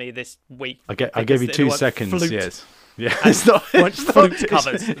easier on me this week. I gave you because 2 it weren't seconds. flute. Yes. Yeah, it's not flute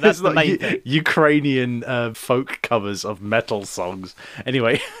covers. That's the main thing. Ukrainian folk covers of metal songs.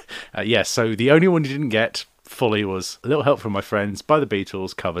 Anyway, yeah. So the only one you didn't get fully was "A Little Help from My Friends" by the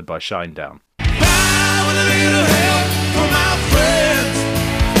Beatles, covered by Shinedown.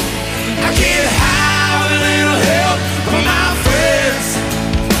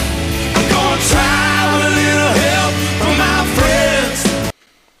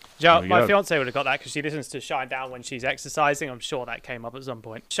 Joe, There we my go. fiance would have got that because she listens to Shinedown when she's exercising. I'm sure that came up at some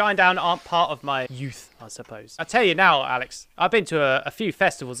point. Shinedown aren't part of my youth, I suppose. I tell you now, Alex, I've been to a few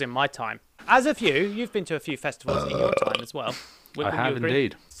festivals in my time. As a few, you've been to a few festivals in your time as well. I have agree?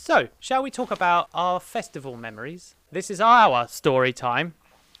 indeed. So, shall we talk about our festival memories? This is our story time,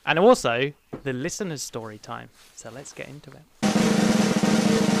 and also the listener's story time. So let's get into it.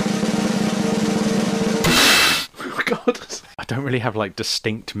 God, I don't really have like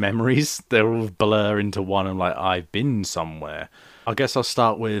distinct memories. They're all blur into one. I'm like, I've been somewhere. I guess I'll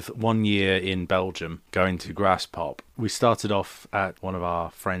start with 1 year in Belgium, going to Grasspop. We started off at one of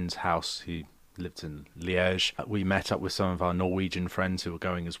our friend's house. He lived in Liège. We met up with some of our Norwegian friends who were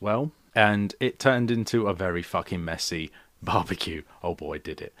going as well. And it turned into a very fucking messy barbecue. Oh boy,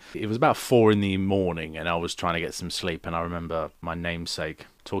 did it. It was about 4 a.m. and I was trying to get some sleep. And I remember my namesake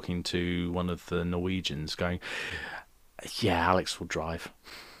talking to one of the Norwegians going, yeah, Alex will drive.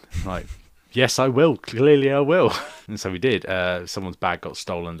 Like, yes, I will. Clearly I will. And so we did. Someone's bag got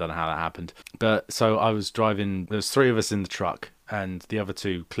stolen. Don't know how that happened. But so I was driving. There's 3 of us in the truck. And the other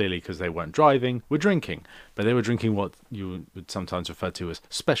 2, clearly because they weren't driving, were drinking. But they were drinking what you would sometimes refer to as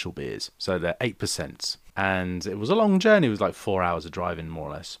special beers. So they're 8%. And it was a long journey. It was like 4 hours of driving, more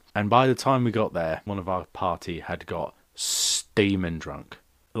or less. And by the time we got there, one of our party had got steaming drunk.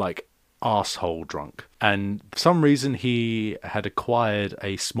 Like, arsehole drunk. And for some reason, he had acquired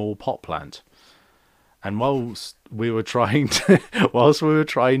a small pot plant. And whilst we were trying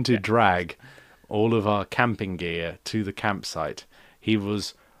to drag all of our camping gear to the campsite, he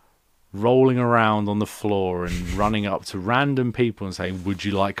was rolling around on the floor and running up to random people and saying, "Would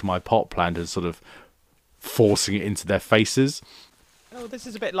you like my pot plant?" and sort of forcing it into their faces. Oh, this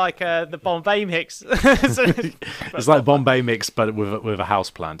is a bit like the Bombay mix. It's like Bombay mix, but with a house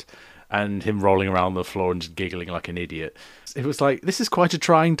plant, and him rolling around on the floor and just giggling like an idiot. It was like, this is quite a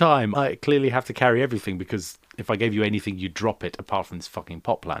trying time. I clearly have to carry everything because if I gave you anything, you'd drop it apart from this fucking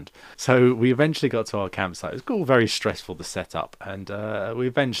pot plant. So we eventually got to our campsite. It was all very stressful to set up, and we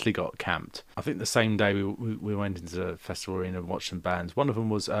eventually got camped. I think the same day we went into the festival arena and watched some bands. One of them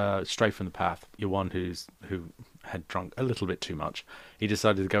was Stray from the Path. Your one who had drunk a little bit too much. He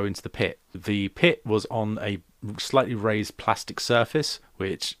decided to go into the pit. The pit was on a slightly raised plastic surface,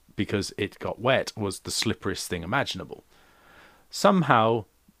 which, because it got wet, was the slipperiest thing imaginable. Somehow,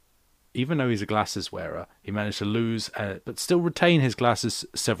 even though he's a glasses wearer, he managed to lose, but still retain his glasses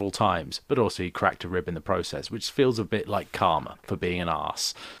several times. But also he cracked a rib in the process, which feels a bit like karma for being an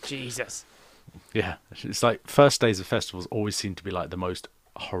arse. Jesus. Yeah, it's like first days of festivals always seem to be like the most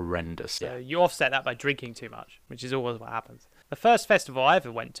horrendous. So you offset that by drinking too much, which is always what happens. The first festival I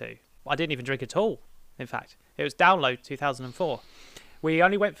ever went to, I didn't even drink at all, in fact. It was Download 2004. We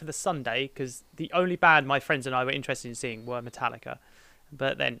only went for the Sunday because the only band my friends and I were interested in seeing were Metallica.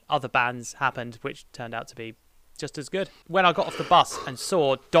 But then other bands happened, which turned out to be just as good. When I got off the bus and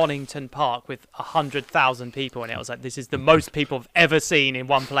saw Donington Park with 100,000 people in it, I was like, this is the most people I've ever seen in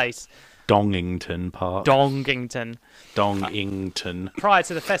one place. Dongington Park. Dongington. Prior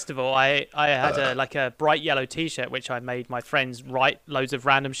to the festival, I had a bright yellow T-shirt which I made my friends write loads of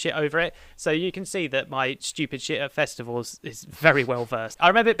random shit over it. So you can see that my stupid shit at festivals is very well versed. I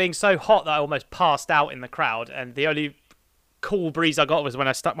remember it being so hot that I almost passed out in the crowd, and the only cool breeze I got was when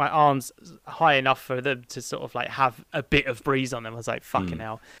I stuck my arms high enough for them to sort of like have a bit of breeze on them. I was like, fucking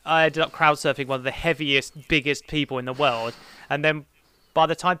hell. I ended up crowd surfing one of the heaviest, biggest people in the world, and then by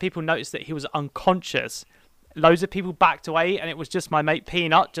the time people noticed that he was unconscious, loads of people backed away, and it was just my mate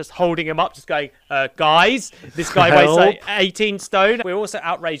Peanut just holding him up, just going, guys, this guy weighs like 18 stone. We were also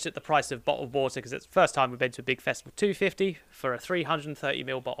outraged at the price of bottled water because it's the first time we've been to a big festival. $2.50 for a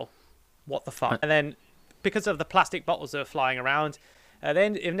 330ml bottle. What the fuck? And then because of the plastic bottles that were flying around,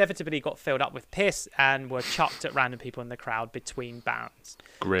 then inevitably got filled up with piss and were chucked at random people in the crowd between bands.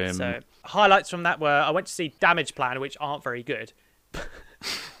 Grim. So highlights from that were I went to see Damage Plan, which aren't very good.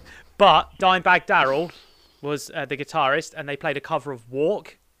 But Dimebag Darrell was the guitarist, and they played a cover of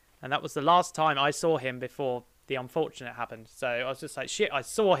Walk, and that was the last time I saw him before the unfortunate happened. So I was just like, shit, I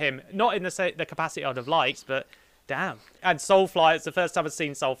saw him, not in the capacity I'd have liked, but damn. And Soulfly, it's the first time I've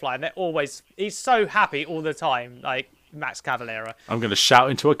seen Soulfly, and he's so happy all the time, like Max Cavalera. I'm going to shout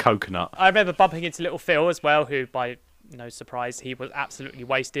into a coconut. I remember bumping into Little Phil as well, who by no surprise, he was absolutely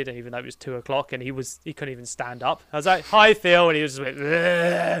wasted, even though it was 2:00, and he couldn't even stand up. I was like, "Hi, Phil," and he was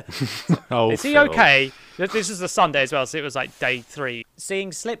just like, "Is he okay?" This is a Sunday as well, so it was like day 3.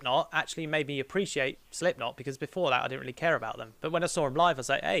 Seeing Slipknot actually made me appreciate Slipknot, because before that I didn't really care about them. But when I saw them live, I was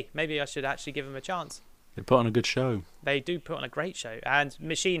like, "Hey, maybe I should actually give them a chance." They put on a good show. They do put on a great show, and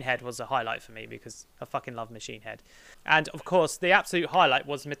Machine Head was a highlight for me because I fucking love Machine Head. And of course, the absolute highlight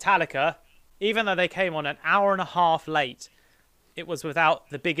was Metallica. Even though they came on an hour and a half late, it was without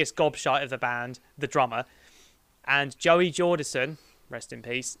the biggest gobshite of the band, the drummer. And Joey Jordison, rest in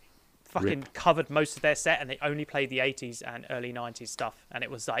peace, fucking covered most of their set, and they only played the 80s and early 90s stuff. And it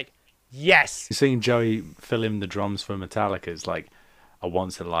was like, yes! Seeing Joey fill in the drums for Metallica is like a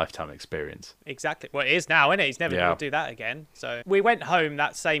once-in-a-lifetime experience. Exactly. Well, it is now, isn't it? He's never going to do that again. So we went home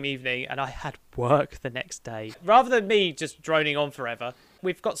that same evening, and I had work the next day. Rather than me just droning on forever,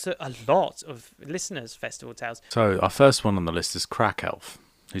 we've got a lot of listeners' festival tales. So our first one on the list is Crack Elf,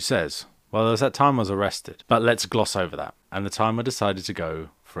 who says, "Well, there was that time I was arrested, but let's gloss over that. And the time I decided to go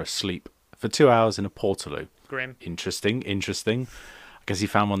for a sleep for 2 hours in a portaloo." Grim. Interesting. I guess he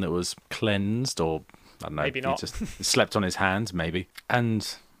found one that was cleansed, or I don't know. Maybe not. He just slept on his hands, maybe.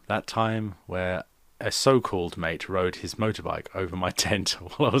 And that time where a so-called mate rode his motorbike over my tent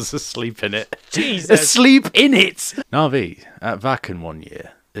while I was asleep in it. Jesus. Asleep in it! Navi, at Wacken one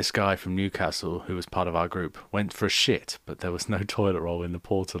year, this guy from Newcastle, who was part of our group, went for a shit, but there was no toilet roll in the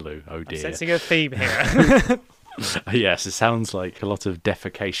portaloo. Oh dear. I'm sensing a theme here. Yes, it sounds like a lot of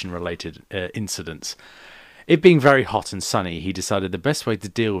defecation-related incidents. It being very hot and sunny, he decided the best way to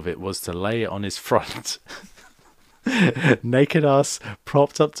deal with it was to lay it on his front, naked ass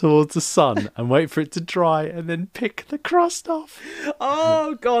propped up towards the sun, and wait for it to dry, and then pick the crust off.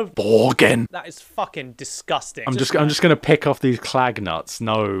 Oh god, Borgen. that is fucking disgusting. I'm just going to pick off these clag nuts.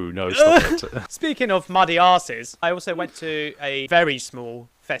 No, stop it. Speaking of muddy asses, I also went to a very small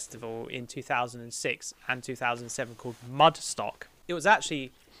festival in 2006 and 2007 called Mudstock. It was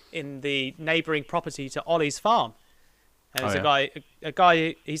actually in the neighbouring property to Ollie's farm. And there was a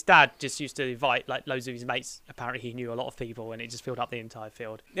guy, his dad just used to invite like loads of his mates. Apparently he knew a lot of people and it just filled up the entire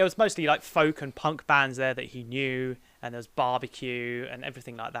field. There was mostly like folk and punk bands there that he knew, and there was barbecue and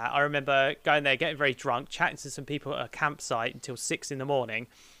everything like that. I remember going there, getting very drunk, chatting to some people at a campsite until 6 a.m. And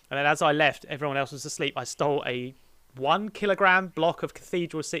then as I left, everyone else was asleep. I stole a 1 kilogram block of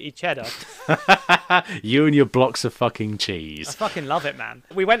Cathedral City cheddar. You and your blocks of fucking cheese. I fucking love it, man.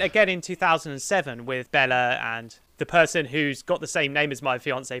 We went again in 2007 with Bella and the person who's got the same name as my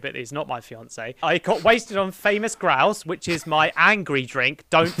fiance, but is not my fiance. I got wasted on Famous Grouse, which is my angry drink.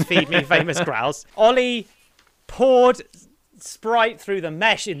 Don't feed me Famous Grouse. Ollie poured Sprite through the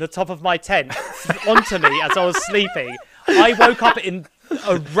mesh in the top of my tent onto me as I was sleeping. I woke up in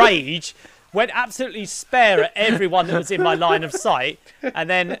a rage, went absolutely spare at everyone that was in my line of sight, and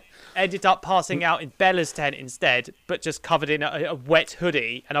then ended up passing out in Bella's tent instead, but just covered in a wet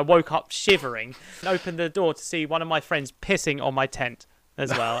hoodie. And I woke up shivering and opened the door to see one of my friends pissing on my tent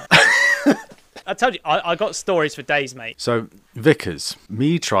as well. I told you, I got stories for days, mate. So, Vickers,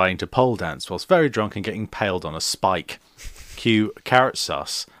 me trying to pole dance whilst very drunk and getting paled on a spike. Cue Carrot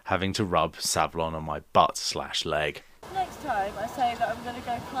Sus having to rub Savlon on my butt/leg. Next time I say that I'm going to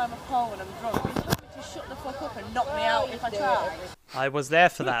go climb a pole when I'm drunk, you told me to shut the fuck up and knock me out if I try. I was there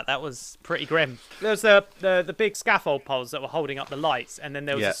for that. That was pretty grim. There was the big scaffold poles that were holding up the lights, and then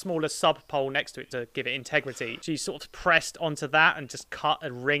there was a smaller sub pole next to it to give it integrity. She sort of pressed onto that and just cut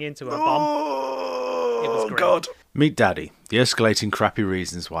a ring into her bum. It was grim. God. Meet Daddy. The escalating crappy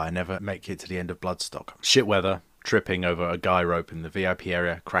reasons why I never make it to the end of Bloodstock. Shit weather. Tripping over a guy rope in the VIP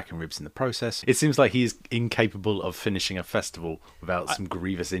area, cracking ribs in the process. It seems like he's incapable of finishing a festival without some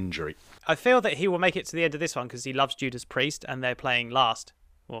grievous injury. I feel that he will make it to the end of this one because he loves Judas Priest and they're playing last,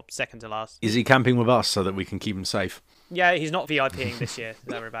 or second to last. Is he camping with us so that we can keep him safe? Yeah, he's not VIPing this year.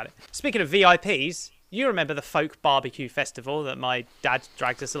 Don't worry about it. Speaking of VIPs, you remember the folk barbecue festival that my dad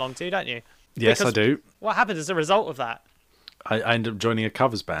dragged us along to, don't you? Yes, Because I do. What happened as a result of that? I ended up joining a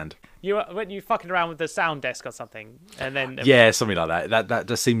covers band. Weren't you fucking around with the sound desk or something? And then Yeah, something like that. That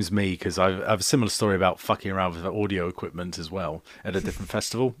just seems me, because I have a similar story about fucking around with audio equipment as well at a different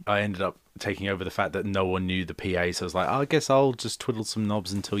festival. I ended up taking over the fact that no one knew the PA, so I was like, I guess I'll just twiddle some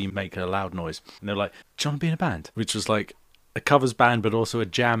knobs until you make a loud noise. And they're like, do you want to be in a band? Which was like a covers band, but also a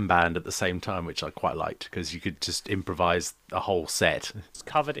jam band at the same time, which I quite liked, because you could just improvise a whole set. it's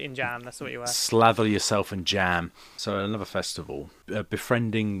covered in jam. That's what you were. Slather yourself in jam. So at another festival,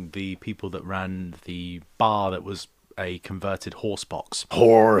 befriending the people that ran the bar that was a converted horse box.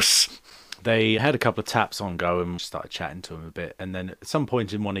 Horse! They had a couple of taps on go and started chatting to him a bit. And then at some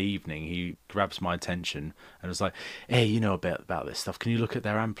point in one evening, he grabs my attention and was like, hey, you know a bit about this stuff. Can you look at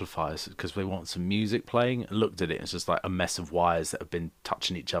their amplifiers? Because we want some music playing. I looked at it. It's just like a mess of wires that have been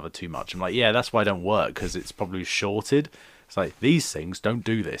touching each other too much. I'm like, yeah, that's why I don't work, because it's probably shorted. It's like, these things don't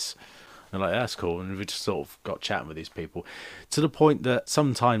do this. And like, that's cool. And we just sort of got chatting with these people to the point that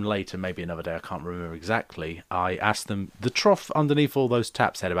sometime later, maybe another day, I can't remember exactly, I asked them, the trough underneath all those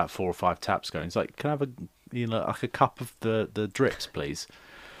taps had about 4 or 5 taps going. It's like, can I have like a cup of the drips, please?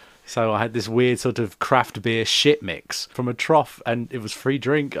 So I had this weird sort of craft beer shit mix from a trough, and it was free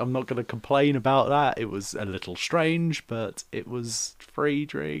drink. I'm not going to complain about that. It was a little strange, but it was free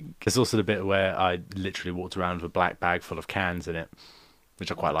drink. There's also the bit where I literally walked around with a black bag full of cans in it,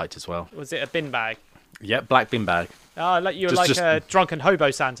 which I quite liked as well. Was it a bin bag? Yeah, black bin bag. Oh, like you were Just- like a drunken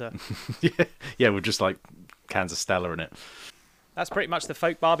hobo Santa. Yeah, with just like cans of Stella in it. That's pretty much the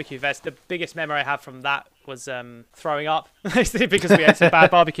folk barbecue fest. The biggest memory I have from that was throwing up because we had some bad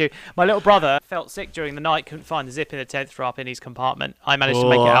barbecue. My little brother felt sick during the night, couldn't find the zip in the tent, threw up in his compartment. I managed to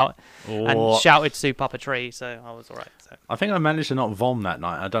make it out and shouted soup up a tree, so I was all right. So. I think I managed to not vom that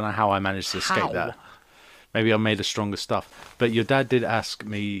night. I don't know how I managed to escape How? that. Maybe I made a stronger stuff. But your dad did ask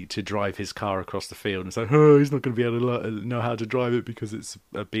me to drive his car across the field and say, oh, he's not going to be able to know how to drive it because it's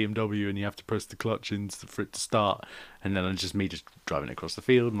a BMW and you have to press the clutch in for it to start. And then it's just me just driving it across the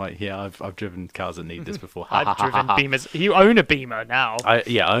field. I'm like, yeah, I've driven cars that need this before. I've driven Beamers. You own a Beamer now. I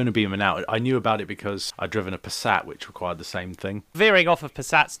own a Beamer now. I knew about it because I'd driven a Passat, which required the same thing. Veering off of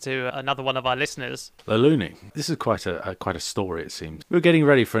Passats to another one of our listeners. The Looney. This is quite a story, it seems. We were getting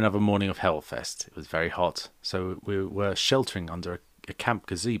ready for another morning of Hellfest. It was very hot, so we were sheltering under a camp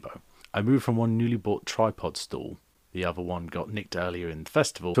gazebo. I moved from one newly bought tripod stool, the other one got nicked earlier in the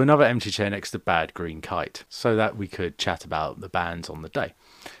festival, to another empty chair next to Bad Green Kite, so that we could chat about the bands on the day.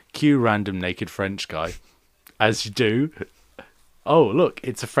 Cue random naked French guy, as you do. Oh, look,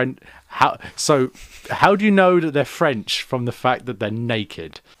 it's a French. How do you know that they're French from the fact that they're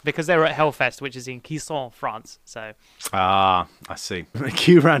naked? Because they were at Hellfest, which is in Quisson, France. So Ah, I see. A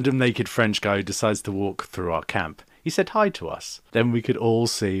cute random naked French guy who decides to walk through our camp. He said hi to us. Then we could all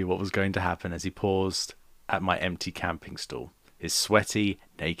see what was going to happen as he paused at my empty camping stool. His sweaty,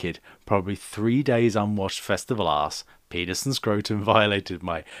 naked, probably 3 days unwashed festival ass, penis and scrotum violated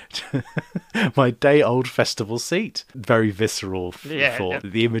my my day-old festival seat. Very visceral thought. Yeah.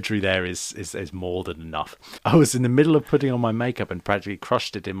 The imagery there is more than enough. I was in the middle of putting on my makeup and practically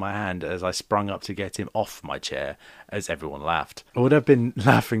crushed it in my hand as I sprung up to get him off my chair, as everyone laughed. I would have been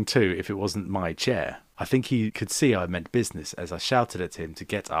laughing too if it wasn't my chair. I think he could see I meant business as I shouted at him to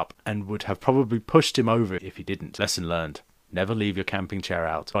get up and would have probably pushed him over if he didn't. Lesson learned. Never leave your camping chair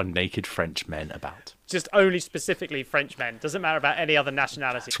out on naked French men about. just only specifically French men. Doesn't matter about any other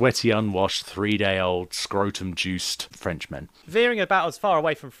nationality. Sweaty, unwashed, 3-day-old, scrotum-juiced Frenchmen. Veering about as far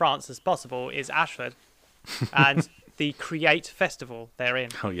away from France as possible is Ashford and the Create Festival therein.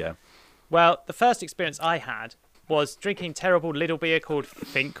 Oh, yeah. Well, the first experience I had was drinking terrible little beer called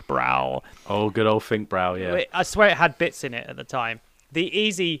Finkbrau. Oh, good old Finkbrau, yeah. I swear it had bits in it at the time. The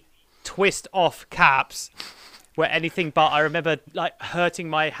easy twist off caps were anything but. I remember like hurting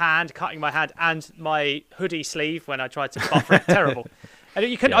my hand, cutting my hand and my hoodie sleeve when I tried to buffer it. Terrible. And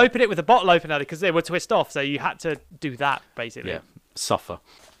you couldn't open it with a bottle opener because they were twist off, so you had to do that basically. Yeah, suffer.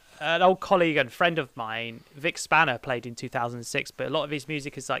 An old colleague and friend of mine, Vic Spanner, played in 2006, but a lot of his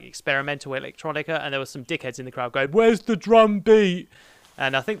music is like experimental electronica, and there were some dickheads in the crowd going, "Where's the drum beat?"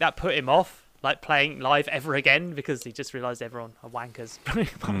 And I think that put him off like playing live ever again because he just realised everyone are wankers pretty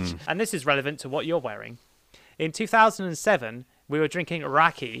much. And this is relevant to what you're wearing. In 2007, we were drinking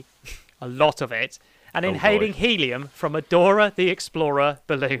raki, a lot of it, and inhaling helium from a Dora the Explorer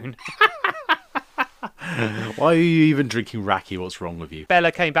balloon. Why are you even drinking raki? What's wrong with you?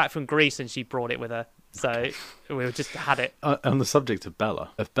 Bella came back from Greece and she brought it with her, so we just had it. On the subject of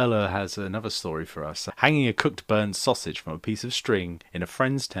Bella, Bella has another story for us. Hanging a cooked burnt sausage from a piece of string in a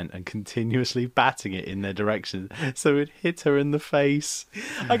friend's tent and continuously batting it in their direction so it hit her in the face.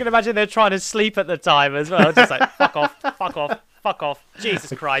 I can imagine they're trying to sleep at the time as well, just like, fuck off, fuck off, fuck off,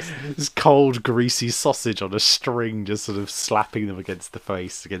 Jesus Christ. This cold, greasy sausage on a string just sort of slapping them against the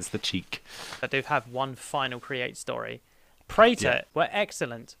face, against the cheek. I do have one final Create story. Prater were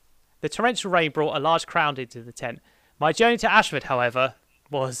excellent. The torrential rain brought a large crowd into the tent. My journey to Ashford, however,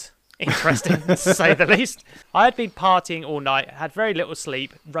 was interesting, to say the least. I had been partying all night, had very little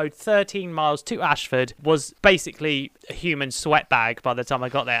sleep, rode 13 miles to Ashford, was basically a human sweat bag by the time I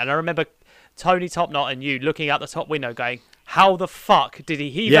got there. And I remember Tony Topknot and you looking out the top window going, how the fuck did he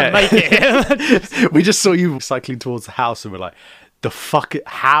even make it? We just saw you cycling towards the house and we're like, the fuck,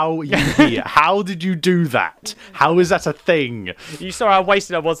 how are you here? How did you do that? How is that a thing? You saw how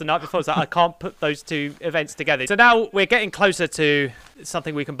wasted I was the night before. I was like, I can't put those two events together. So now we're getting closer to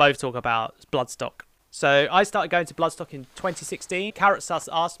something we can both talk about, Bloodstock. So I started going to Bloodstock in 2016. Carrot Sus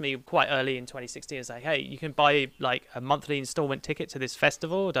asked me quite early in 2016 and say, hey, you can buy like a monthly installment ticket to this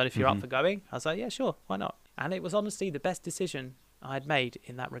festival. I don't know if you're up for going. I was like, yeah, sure, why not? And it was honestly the best decision I had made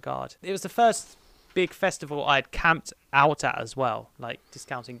in that regard. It was the first big festival I had camped out at as well, like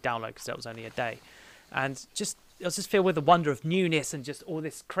discounting download because that was only a day. And just I was just filled with the wonder of newness and just all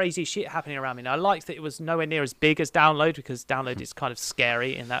this crazy shit happening around me. And I liked that it was nowhere near as big as download because download is kind of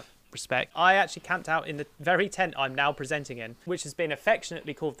scary in that respect. I actually camped out in the very tent I'm now presenting in, which has been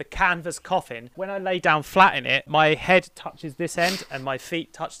affectionately called the canvas coffin. When I lay down flat in it, my head touches this end and my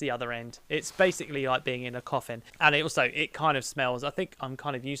feet touch the other end. It's basically like being in a coffin. And it kind of smells. I think I'm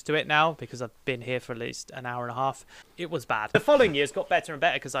kind of used to it now because I've been here for at least an hour and a half. It was bad. The following years got better and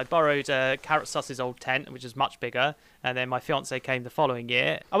better because I borrowed Carrot Sus's old tent, which is much bigger. And then my fiance came the following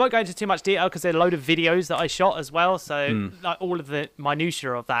year. I won't go into too much detail because there are a load of videos that I shot as well. So like all of the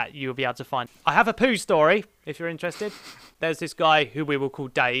minutiae of that you'll be able to find. I have a poo story if you're interested. There's this guy who we will call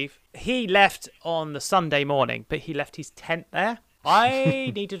Dave. He left on the Sunday morning, but he left his tent there.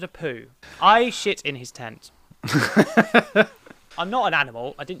 I needed a poo. I shit in his tent. I'm not an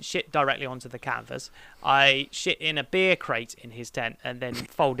animal. I didn't shit directly onto the canvas. I shit in a beer crate in his tent and then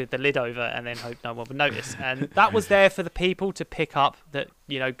folded the lid over and then hoped no one would notice. And that was there for the people to pick up that,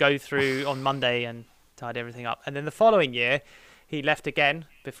 go through on Monday and tied everything up. And then the following year, he left again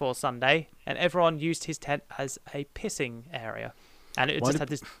before Sunday and everyone used his tent as a pissing area. And it had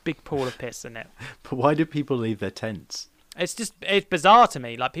this big pool of piss in it. But why do people leave their tents? It's bizarre to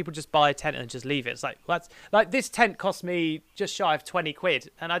me. Like people just buy a tent and just leave it. It's like this tent cost me just shy of 20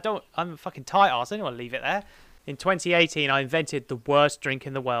 quid, and I'm a fucking tight ass. I don't want to leave it there. In 2018, I invented the worst drink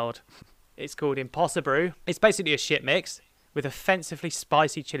in the world. It's called Impossible Brew. It's basically a shit mix with offensively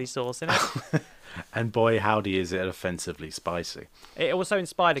spicy chili sauce in it. And boy, howdy is it offensively spicy. It also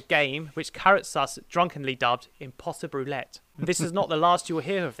inspired a game which Carrot Sus drunkenly dubbed Impossible Roulette. This is not the last you will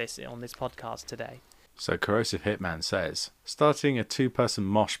hear of this on this podcast today. So Corrosive Hitman says, starting a 2-person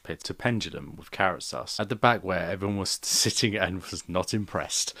mosh pit to Pendulum with Carrot Sauce at the back where everyone was sitting and was not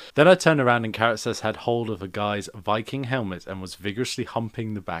impressed. Then I turned around and Carrot Sauce had hold of a guy's Viking helmet and was vigorously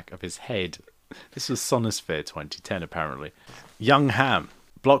humping the back of his head. This was Sonosphere 2010 apparently. Young Ham.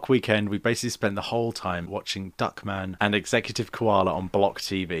 Block weekend, we basically spent the whole time watching Duckman and Executive Koala on Block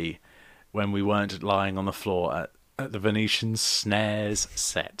TV when we weren't lying on the floor at the Venetian Snares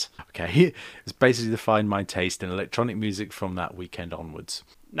set. Okay, it's basically defined my taste in electronic music from that weekend onwards.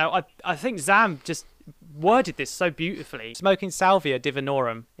 Now, I think Zam just worded this so beautifully. Smoking Salvia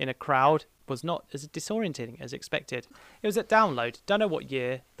Divinorum in a crowd was not as disorientating as expected. It was at Download, don't know what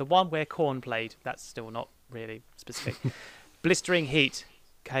year, the one where Korn played, that's still not really specific. Blistering heat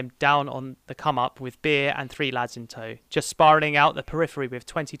came down on the come up with beer and 3 lads in tow, just spiralling out the periphery with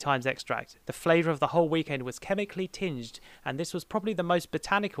 20 times extract. The flavour of the whole weekend was chemically tinged, and this was probably the most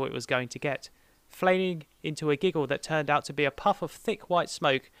botanical it was going to get. Flaming into a giggle that turned out to be a puff of thick white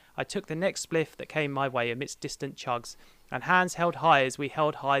smoke, I took the next spliff that came my way amidst distant chugs, and hands held high as we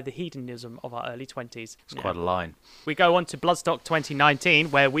held high the hedonism of our early 20s. It's quite a line. We go on to Bloodstock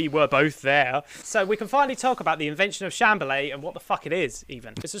 2019, where we were both there. So we can finally talk about the invention of Chamberlain and what the fuck it is,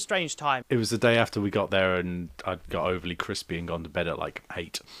 even. It's a strange time. It was the day after we got there and I got overly crispy and gone to bed at like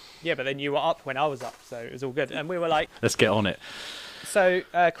 8. Yeah, but then you were up when I was up, so it was all good. And we were like... Let's get on it. So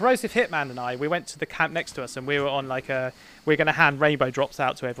Corrosive Hitman and I, we went to the camp next to us and we were on like we're going to hand rainbow drops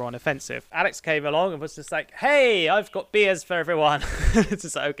out to everyone offensive. Alex came along and was just like, hey, I've got beers for everyone. It's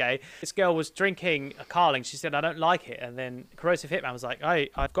just like, okay. This girl was drinking a Carling. She said, I don't like it. And then Corrosive Hitman was like,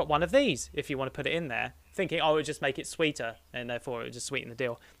 hey, I've got one of these if you want to put it in there. Thinking, oh, it would just make it sweeter and therefore it would just sweeten the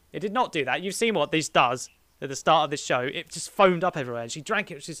deal. It did not do that. You've seen what this does at the start of this show. It just foamed up everywhere and she drank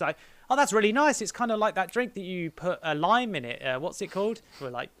it. She's like, oh, that's really nice. It's kind of like that drink that you put a lime in it. What's it called?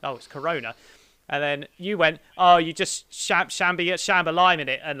 We're like, oh, it's Corona. And then you went, oh, you just shamba lime in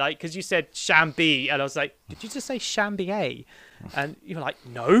it. And like, because you said Chambie. And I was like, did you just say Chambier? And you were like,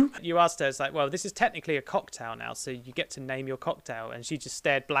 no. You asked her, it's like, well, this is technically a cocktail now. So you get to name your cocktail. And she just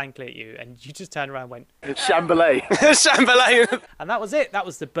stared blankly at you. And you just turned around and went, Chamberlain. Chamberlain. and that was it. That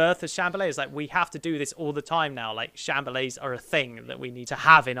was the birth of Chamberlain. It's like, we have to do this all the time now. Like, Chamberlains are a thing that we need to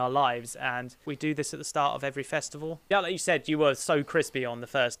have in our lives. And we do this at the start of every festival. Yeah, like you said, you were so crispy on the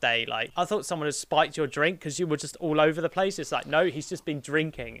first day. Like, I thought someone had spiked your drink because you were just all over the place. It's like, no, he's just been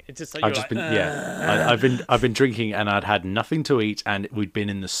drinking. It's just like, I've been drinking and I'd had nothing to eat and we'd been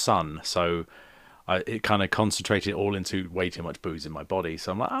in the sun. So it kind of concentrated all into way too much booze in my body.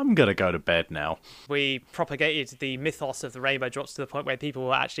 So I'm like, I'm going to go to bed now. We propagated the mythos of the rainbow drops to the point where people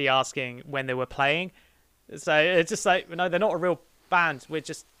were actually asking when they were playing. So it's just like, no, they're not a real band. We're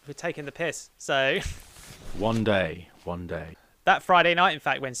taking the piss. So One day. that Friday night, in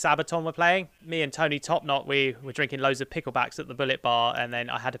fact, when Sabaton were playing, me and Tony Topknot, we were drinking loads of picklebacks at the Bullet Bar. And then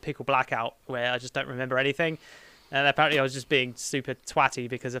I had a pickle blackout where I just don't remember anything. And apparently I was just being super twatty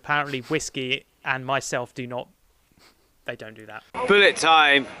because apparently whiskey and myself they don't do that. Bullet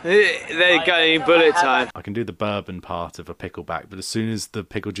time. They're going bullet time. I can do the bourbon part of a pickleback, but as soon as the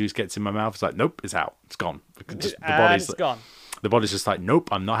pickle juice gets in my mouth, it's like, nope, it's out. It's gone. It's gone. The body's just like, nope,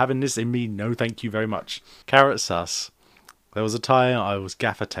 I'm not having this in me. No, thank you very much. Carrot Sus. There was a time I was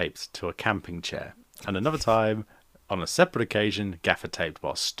gaffer taped to a camping chair. And another time, on a separate occasion, gaffer taped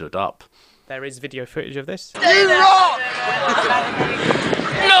while stood up. There is video footage of this. No, I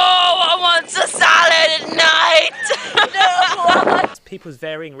want a salad at night. People's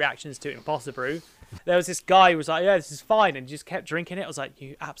varying reactions to Impossible Brew. There was this guy who was like, yeah, this is fine, and just kept drinking it. I was like,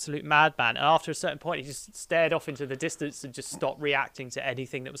 you absolute madman. And after a certain point, he just stared off into the distance and just stopped reacting to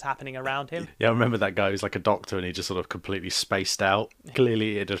anything that was happening around him. Yeah, I remember that guy who's like a doctor and he just sort of completely spaced out.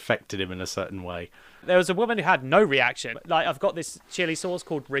 Clearly it affected him in a certain way. There was a woman who had no reaction. Like, I've got this chili sauce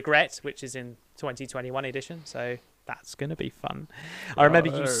called Regret, which is in 2021 edition, so that's going to be fun. I remember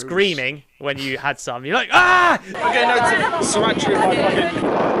you screaming when you had some. You're like, ah! Okay, no, Sriracha in my fucking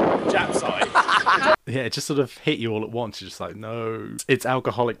Jap side. Yeah, it just sort of hit you all at once. You're just like, no. It's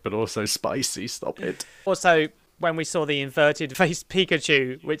alcoholic, but also spicy. Stop it. Also, when we saw the inverted face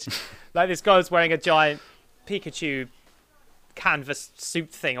Pikachu, which, like, this guy was wearing a giant Pikachu canvas suit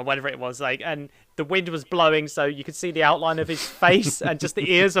thing or whatever it was, like, and the wind was blowing so you could see the outline of his face and just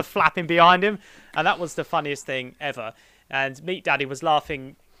the ears are flapping behind him, and that was the funniest thing ever. And Meat Daddy was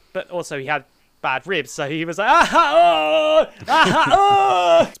laughing, but also he had bad ribs, so he was like, ah, oh, ah,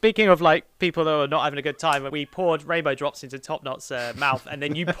 oh. Speaking of like people that were not having a good time, we poured rainbow drops into Top Knot's mouth, and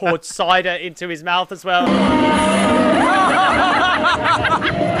then you poured cider into his mouth as well.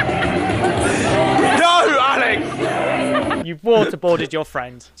 No, Alex! You waterboarded your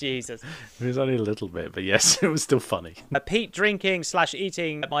friend. Jesus. It was only a little bit, but yes, it was still funny. Pete drinking /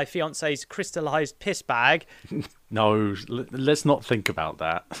 eating my fiance's crystallized piss bag. No, let's not think about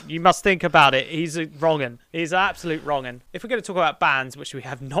that. You must think about it. He's a wrong'un. He's an absolute wrong'un. If we're going to talk about bands, which we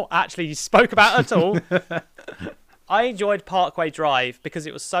have not actually spoke about at all, I enjoyed Parkway Drive because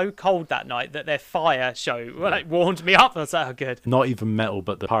it was so cold that night that their fire show warmed me up. I was like, oh, good. Not even metal,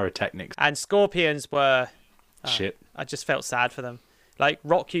 but the pyrotechnics. And Scorpions were... Shit. I just felt sad for them. Like,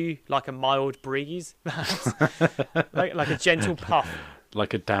 rock you like a mild breeze, perhaps. like a gentle puff.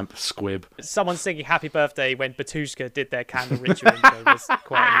 Like a damp squib. Someone singing Happy Birthday when Batushka did their candle ritual intro was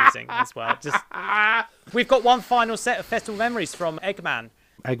quite amusing as well. We've got one final set of festival memories from Eggman.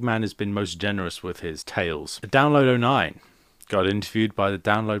 Eggman has been most generous with his tales. Download 09 got interviewed by the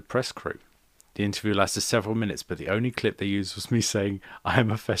Download press crew. The interview lasted several minutes, but the only clip they used was me saying, I am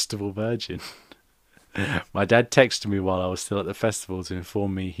a festival virgin. My dad texted me while I was still at the festival to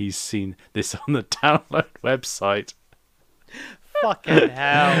inform me he's seen this on the Download website. Fucking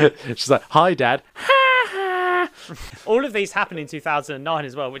hell. She's like, hi, Dad. All of these happened in 2009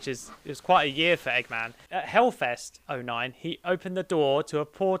 as well, it was quite a year for Eggman. At Hellfest 09, he opened the door to a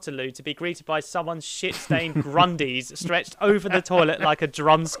portaloo to be greeted by someone's shit-stained Grundies stretched over the toilet like a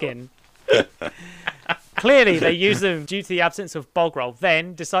drumskin. Clearly, they used them due to the absence of bog roll,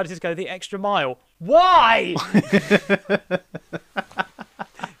 then decided to go the extra mile. Why?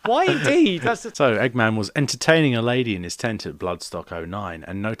 Why indeed? So, Eggman was entertaining a lady in his tent at Bloodstock 09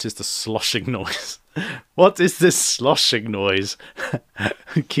 and noticed a sloshing noise. What is this sloshing noise?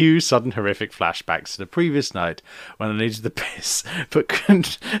 Cue sudden horrific flashbacks to the previous night when I needed the piss, but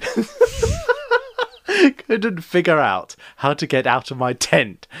couldn't figure out how to get out of my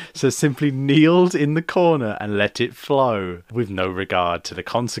tent, so simply kneeled in the corner and let it flow, with no regard to the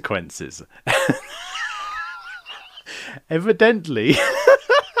consequences. Evidently,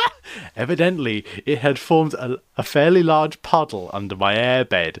 it had formed a fairly large puddle under my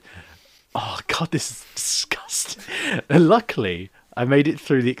airbed. Oh, God, this is disgusting. And luckily, I made it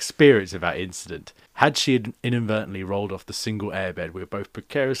through the experience of that incident. Had she inadvertently rolled off the single airbed we were both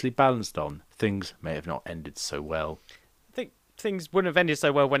precariously balanced on, things may have not ended so well. I think things wouldn't have ended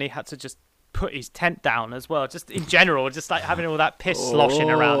so well when he had to just put his tent down as well. Just in general, just like having all that piss sloshing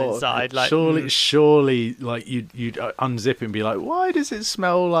around inside. Like, surely, like you'd unzip it and be like, why does it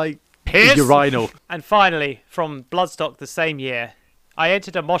smell like piss? Urinal? And finally, from Bloodstock the same year, I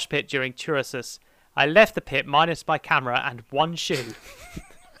entered a mosh pit during Churasus. I left the pit minus my camera and one shoe.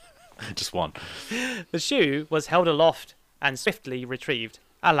 Just one. The shoe was held aloft and swiftly retrieved.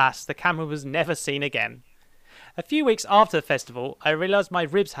 Alas, the camera was never seen again. A few weeks after the festival, I realised my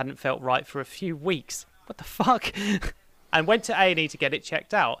ribs hadn't felt right for a few weeks. What the fuck? And went to A&E to get it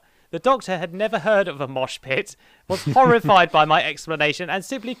checked out. The doctor had never heard of a mosh pit, was horrified by my explanation, and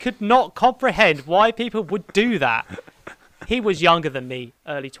simply could not comprehend why people would do that. He was younger than me,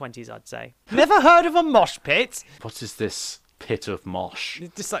 early 20s, I'd say. Never heard of a mosh pit? What is this pit of mosh?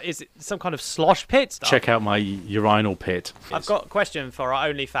 Just like, is it some kind of slosh pit stuff? Check out my urinal pit. I've got a question for our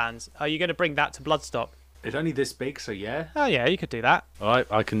OnlyFans. Are you going to bring that to Bloodstock? It's only this big, so yeah. Oh yeah, you could do that. All right,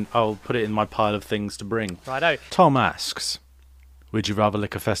 I'll put it in my pile of things to bring. Righto. Tom asks, would you rather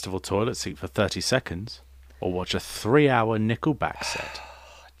lick a festival toilet seat for 30 seconds or watch a 3-hour Nickelback set?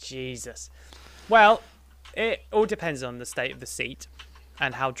 Jesus. Well, it all depends on the state of the seat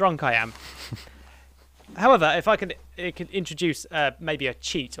and how drunk I am. However, if it could introduce maybe a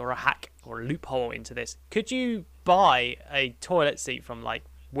cheat or a hack or a loophole into this. Could you buy a toilet seat from like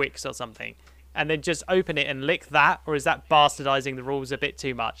Wix or something and then just open it and lick that, or is that bastardizing the rules a bit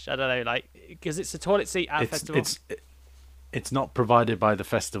too much? I don't know, like, because it's a toilet seat at a festival. It's not provided by the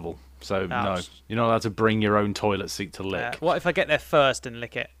festival, so no, you're not allowed to bring your own toilet seat to lick. What if I get there first and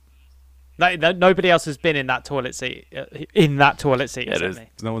lick it? Like, nobody else has been in that toilet seat. Yeah,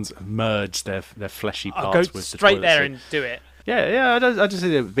 no one's merged their fleshy parts with the toilet seat. Go straight there and do it. Yeah, I just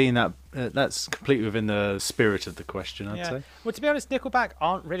see it being that that's completely within the spirit of the question, I'd say. Well, to be honest, Nickelback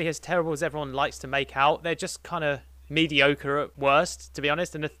aren't really as terrible as everyone likes to make out. They're just kind of mediocre at worst, to be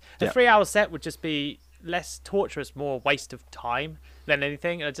honest. And a 3-hour set would just be less torturous, more waste of time than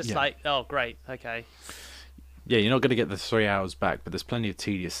anything. And just like, oh, great, okay. Yeah, you're not going to get the 3 hours back, but there's plenty of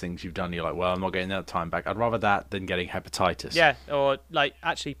tedious things you've done. You're like, well, I'm not getting that time back. I'd rather that than getting hepatitis. Yeah, or like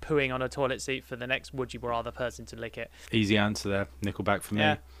actually pooing on a toilet seat for the next would you rather person to lick it. Easy answer there. Nickelback for me.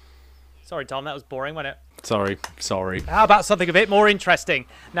 Yeah. Sorry, Tom, that was boring, wasn't it? Sorry. How about something a bit more interesting?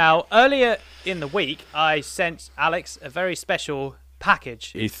 Now, earlier in the week, I sent Alex a very special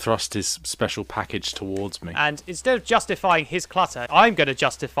package. He thrust his special package towards me. And instead of justifying his clutter, I'm going to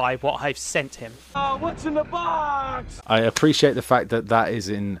justify what I've sent him. Oh, what's in the box? I appreciate the fact that that is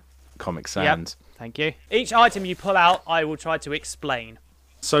in Comic Sans. Yep, thank you. Each item you pull out, I will try to explain.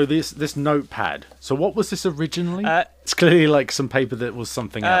 So this notepad. So what was this originally? It's clearly like some paper that was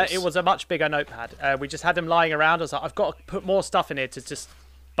something else. It was a much bigger notepad. We just had them lying around. I was like, I've got to put more stuff in here to just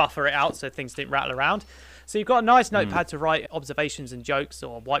buffer it out so things didn't rattle around. So you've got a nice notepad to write observations and jokes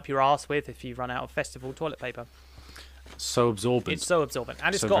or wipe your ass with if you run out of festival toilet paper. So absorbent. It's so absorbent.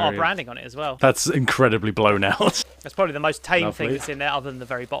 And it's So got our very- branding on it as well. That's incredibly blown out. That's probably the most tame thing Lovely. that's in there other than the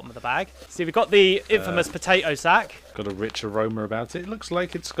very bottom of the bag. See, we've got the infamous potato sack. Got a rich aroma about it. It looks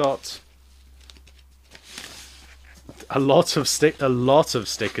like it's got a lot of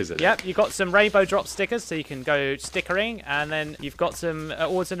stickers in it. Yep, you've got some Rainbow Drop stickers so you can go stickering. And then you've got some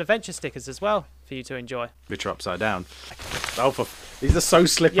Awards and Adventure stickers as well for you to enjoy. Which are upside down. Oh, these are so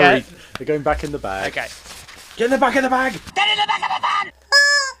slippery. Yeah. They're going back in the bag. Okay. Get in the back of the bag!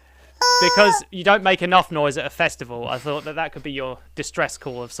 Because you don't make enough noise at a festival, I thought that could be your distress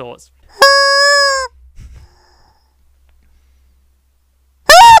call of sorts.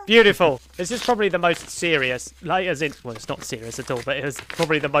 Beautiful. This is probably the most serious, like as in, well, it's not serious at all, but it was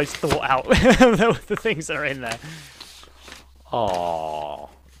probably the most thought out of the things that are in there. Oh,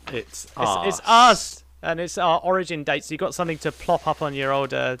 it's us. It's us, and it's our origin date, so you've got something to plop up on your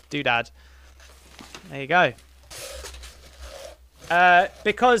old doodad. There you go.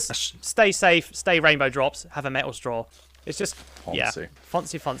 Because stay safe, stay Rainbow Drops, have a metal straw. It's just,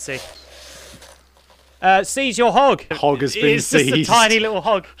 Fancy. fancy. Seize your hog. Hog has been It's just a seized. tiny little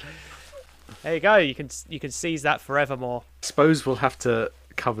hog. There you go. You can seize that forevermore. Suppose we'll have to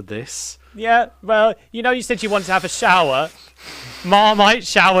cover this. Yeah. Well, you said you wanted to have a shower. Marmite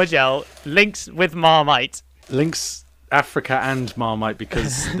shower gel links with Marmite. Links Africa and Marmite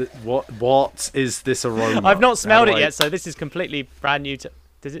because what is this aroma? I've not smelled How it do I- yet, so this is completely brand new.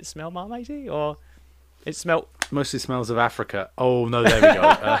 Does it smell Marmite-y or it smell Mostly smells of Africa. Oh no, there we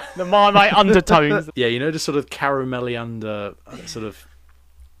go. the Marmite undertones? Yeah, the sort of caramelly under, sort of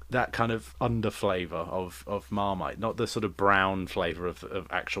that kind of under flavour of Marmite, not the sort of brown flavour of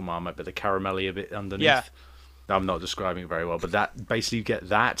actual Marmite, but the caramelly a bit underneath. Yeah. I'm not describing it very well, but that basically you get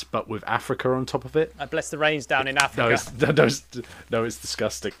that, but with Africa on top of it. I bless the rains down in No, Africa. it's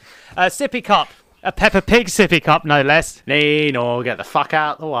disgusting. Sippy cup. A Peppa Pig sippy cup, no less. Nino, get the fuck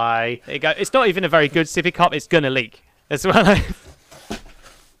out the way. There you go. It's not even a very good sippy cup. It's going to leak as well.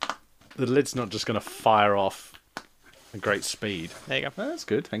 The lid's not just going to fire off at great speed. There you go. Oh, that's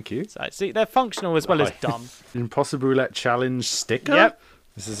good, thank you. So, see, they're functional as well as Right. dumb. Impossible Roulette Challenge sticker? Yep.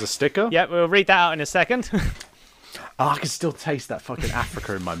 This is a sticker? Yeah, we'll read that out in a second. Oh, I can still taste that fucking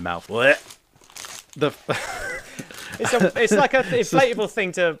Africa in my mouth. Blech. It's like an inflatable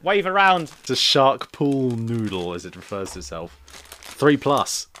thing to wave around. It's a shark pool noodle, as it refers to itself.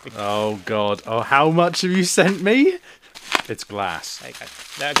 3+. Oh, God. Oh, how much have you sent me? It's glass. There you go.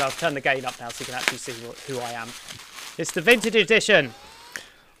 There you go. I'll turn the gain up now so you can actually see who I am. It's the vintage edition.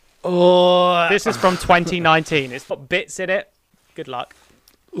 Oh, This is from 2019. It's got bits in it. Good luck.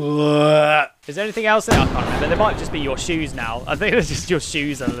 Is there anything else there? I can't remember. There might just be your shoes now. I think it's just your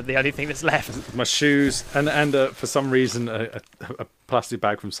shoes are the only thing that's left. my shoes, and for some reason, a plastic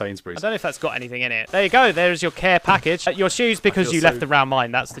bag from Sainsbury's. I don't know if that's got anything in it. There you go. There's your care package. Your shoes because feel you left so- them around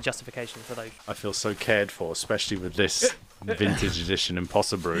mine. That's the justification for those. I feel so cared for, especially with this vintage edition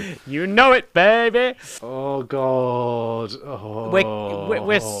Impossible. You know it, baby. Oh, God. Oh.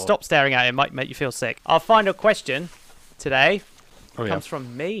 We're stop staring at it. It might make you feel sick. Our final question today Oh, yeah. comes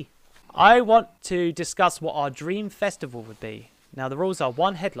from me. I want to discuss what our dream festival would be. Now, the rules are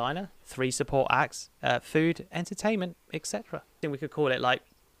 1 headliner, 3 support acts, food, entertainment, etc. I think we could call it like,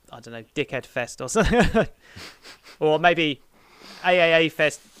 I don't know, Dickhead Fest or something. Or maybe AAA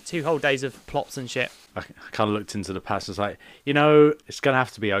Fest, 2 whole days of plots and shit. I kind of looked into the past. I was like, it's going to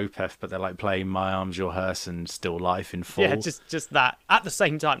have to be OPEF, but they're like playing My Arms, Your Hearse and Still Life in full. Yeah, just that. At the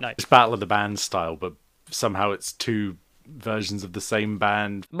same time, no. It's Battle of the Bands style, but somehow it's 2 versions of the same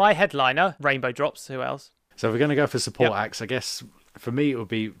band. My headliner, Rainbow Drops. Who else? So if we're going to go for support Yep. acts, I guess for me it would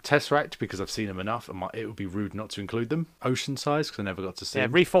be Tesseract because I've seen them enough. And it would be rude not to include them. Ocean Size because I never got to see Yeah,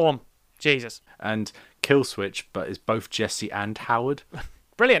 them. Reform. Jesus. And Kill Switch, but it's both Jesse and Howard.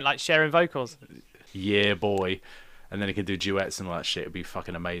 Brilliant, like sharing vocals. Yeah, boy. And then he can do duets and all that shit. It'd be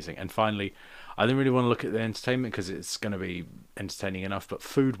fucking amazing. And finally, I didn't really want to look at the entertainment because it's going to be entertaining enough. But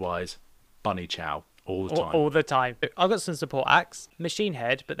food-wise, Bunny Chow. all the time. All the time. I've got some support acts. Machine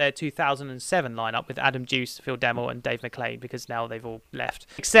Head, but their 2007 lineup with Adam Duce, Phil Demmel, and Dave McLean, because now they've all left.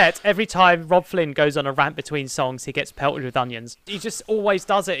 Except every time Rob Flynn goes on a rant between songs, he gets pelted with onions. He just always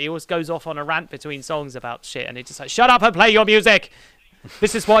does it. He always goes off on a rant between songs about shit, and he's just like, shut up and play your music!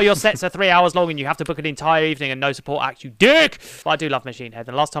 This is why your sets are 3 hours long and you have to book an entire evening and no support act, you dick! But I do love Machine Head.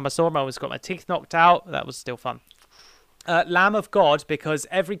 The last time I saw him, I almost got my teeth knocked out. That was still fun. Lamb of God, because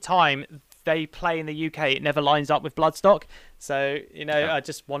every time they play in the UK, it never lines up with Bloodstock. So, I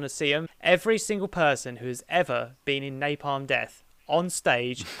just want to see them. Every single person who's ever been in Napalm Death on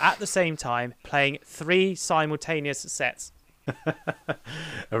stage at the same time playing 3 simultaneous sets.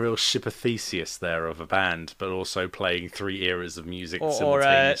 A real ship of Theseus there of a band, but also playing 3 eras of music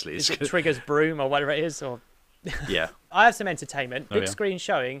simultaneously. Or is it Trigger's Broom or whatever it is? Or Yeah. I have some entertainment. Big yeah. screen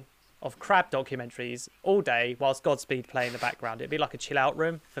showing of crab documentaries all day whilst Godspeed play in the background. It'd be like a chill out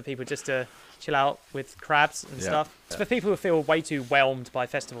room for people just to chill out with crabs and stuff. It's for people who feel way too whelmed by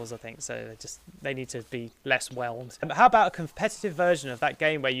festivals, I think. So they need to be less whelmed. How about a competitive version of that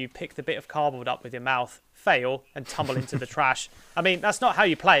game where you pick the bit of cardboard up with your mouth, fail, and tumble into the trash? I mean, that's not how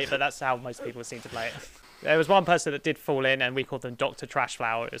you play it, but that's how most people seem to play it. There was one person that did fall in, and we called them Dr. Trash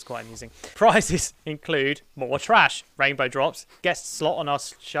Flower. It was quite amusing. Prizes include more trash, rainbow drops, guest slot on our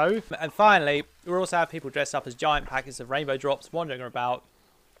show. And finally, we'll also have people dressed up as giant packets of rainbow drops wandering about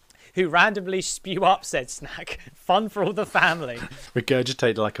who randomly spew up said snack. Fun for all the family.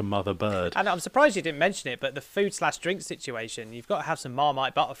 Regurgitate like a mother bird. And I'm surprised you didn't mention it, but the food/drink situation, you've got to have some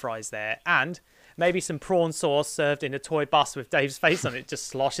Marmite butter fries there, and maybe some prawn sauce served in a toy bus with Dave's face on it, just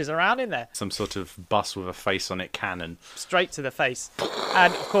sloshes around in there. Some sort of bus with a face on it cannon. Straight to the face.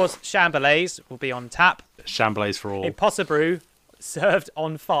 And, of course, Chamberlays will be on tap. Chamberlays for all. Impossible served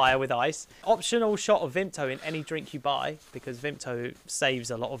on fire with ice. Optional shot of Vimto in any drink you buy, because Vimto saves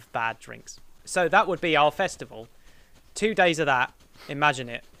a lot of bad drinks. So that would be our festival. 2 days of that. Imagine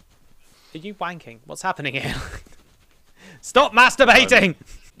it. Are you wanking? What's happening here? Stop masturbating!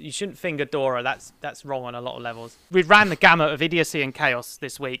 You shouldn't finger Dora. That's wrong on a lot of levels. We ran the gamut of idiocy and chaos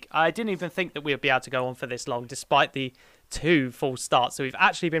this week. I didn't even think that we would be able to go on for this long, despite the 2 full starts. So we've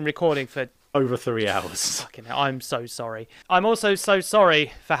actually been recording for over 3 hours. Fucking hell, I'm so sorry. I'm also so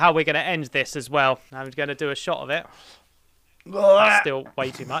sorry for how we're going to end this as well. I'm going to do a shot of it. That's still way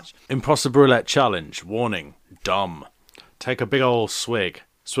too much. Impossible Roulette Challenge. Warning. Dumb. Take a big old swig.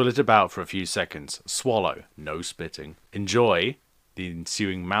 Swill it about for a few seconds. Swallow. No spitting. Enjoy the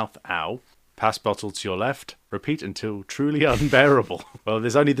ensuing mouth ow. Pass bottle to your left. Repeat until truly unbearable. Well,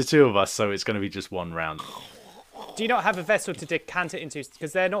 there's only the 2 of us, so it's going to be just 1 round. Do you not have a vessel to decant it into?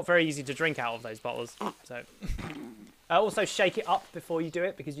 Because they're not very easy to drink out of, those bottles. So, also shake it up before you do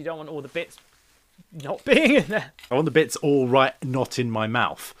it, because you don't want all the bits not being in there. I want the bits all right, not in my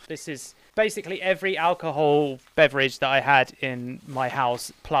mouth. This is basically every alcohol beverage that I had in my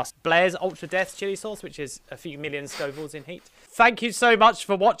house, plus Blair's Ultra Death chili sauce, which is a few million Scovilles in heat. Thank you so much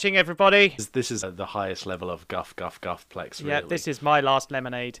for watching, everybody. This is the highest level of guff plex, really. Yeah, this is my last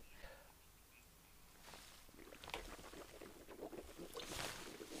lemonade.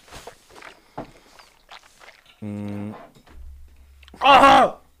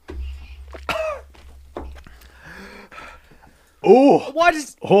 Oh! Oh! Why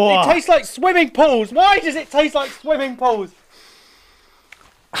does it taste like swimming pools? Why does it taste like swimming pools?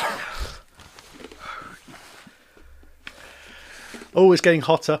 Oh, it's getting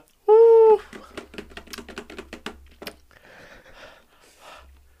hotter. Ooh.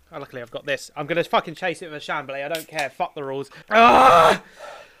 Oh, luckily I've got this. I'm going to fucking chase it with a Chambly. I don't care. Fuck the rules. Ah!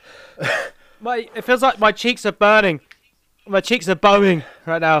 It feels like my cheeks are burning. My cheeks are bowing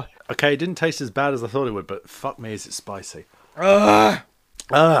right now. Okay, it didn't taste as bad as I thought it would, but fuck me, is it spicy. Ah!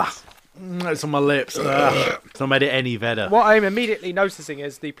 It's on my lips. It's not made it any better. What I'm immediately noticing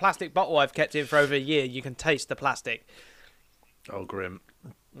is the plastic bottle I've kept in for over a year. You can taste the plastic. Oh, grim.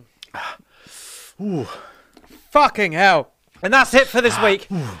 Ooh. Fucking hell. And that's it for this week.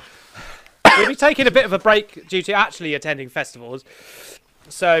 We'll be taking a bit of a break due to actually attending festivals.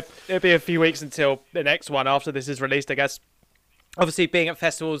 So it'll be a few weeks until the next one after this is released, I guess. Obviously, being at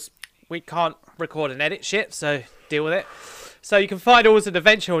festivals, we can't record and edit shit, so deal with it. So you can find Always an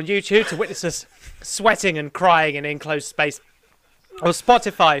Adventure on YouTube to witness us sweating and crying in enclosed space. Or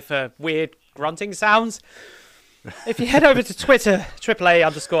Spotify for weird grunting sounds. If you head over to Twitter,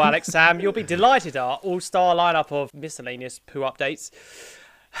 AAA_AlexSam, you'll be delighted at our all-star lineup of miscellaneous poo updates.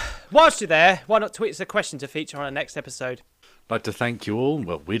 Whilst you're there, why not tweet us a question to feature on our next episode? I'd like to thank you all.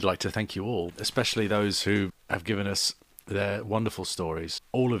 Well, we'd like to thank you all, especially those who have given us their wonderful stories.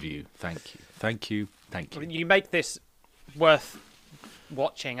 All of you, thank you. Thank you. Thank you. You make this worth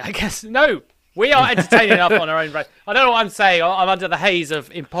watching, I guess. No, We are entertaining enough on our own. I don't know what I'm saying. I'm under the haze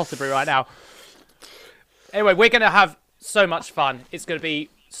of impossibility right now. Anyway, we're going to have so much fun. It's going to be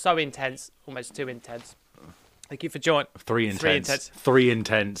so intense, almost too intense. Thank you for joining. Three intense.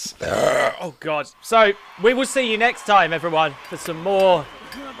 Oh, God. So, we will see you next time, everyone, for some more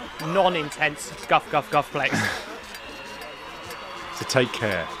non-intense guff plays. So take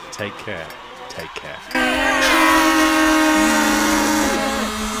care. Take care.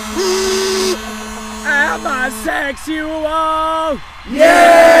 Am I sexual?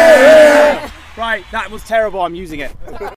 Yeah! Right, that was terrible. I'm using it.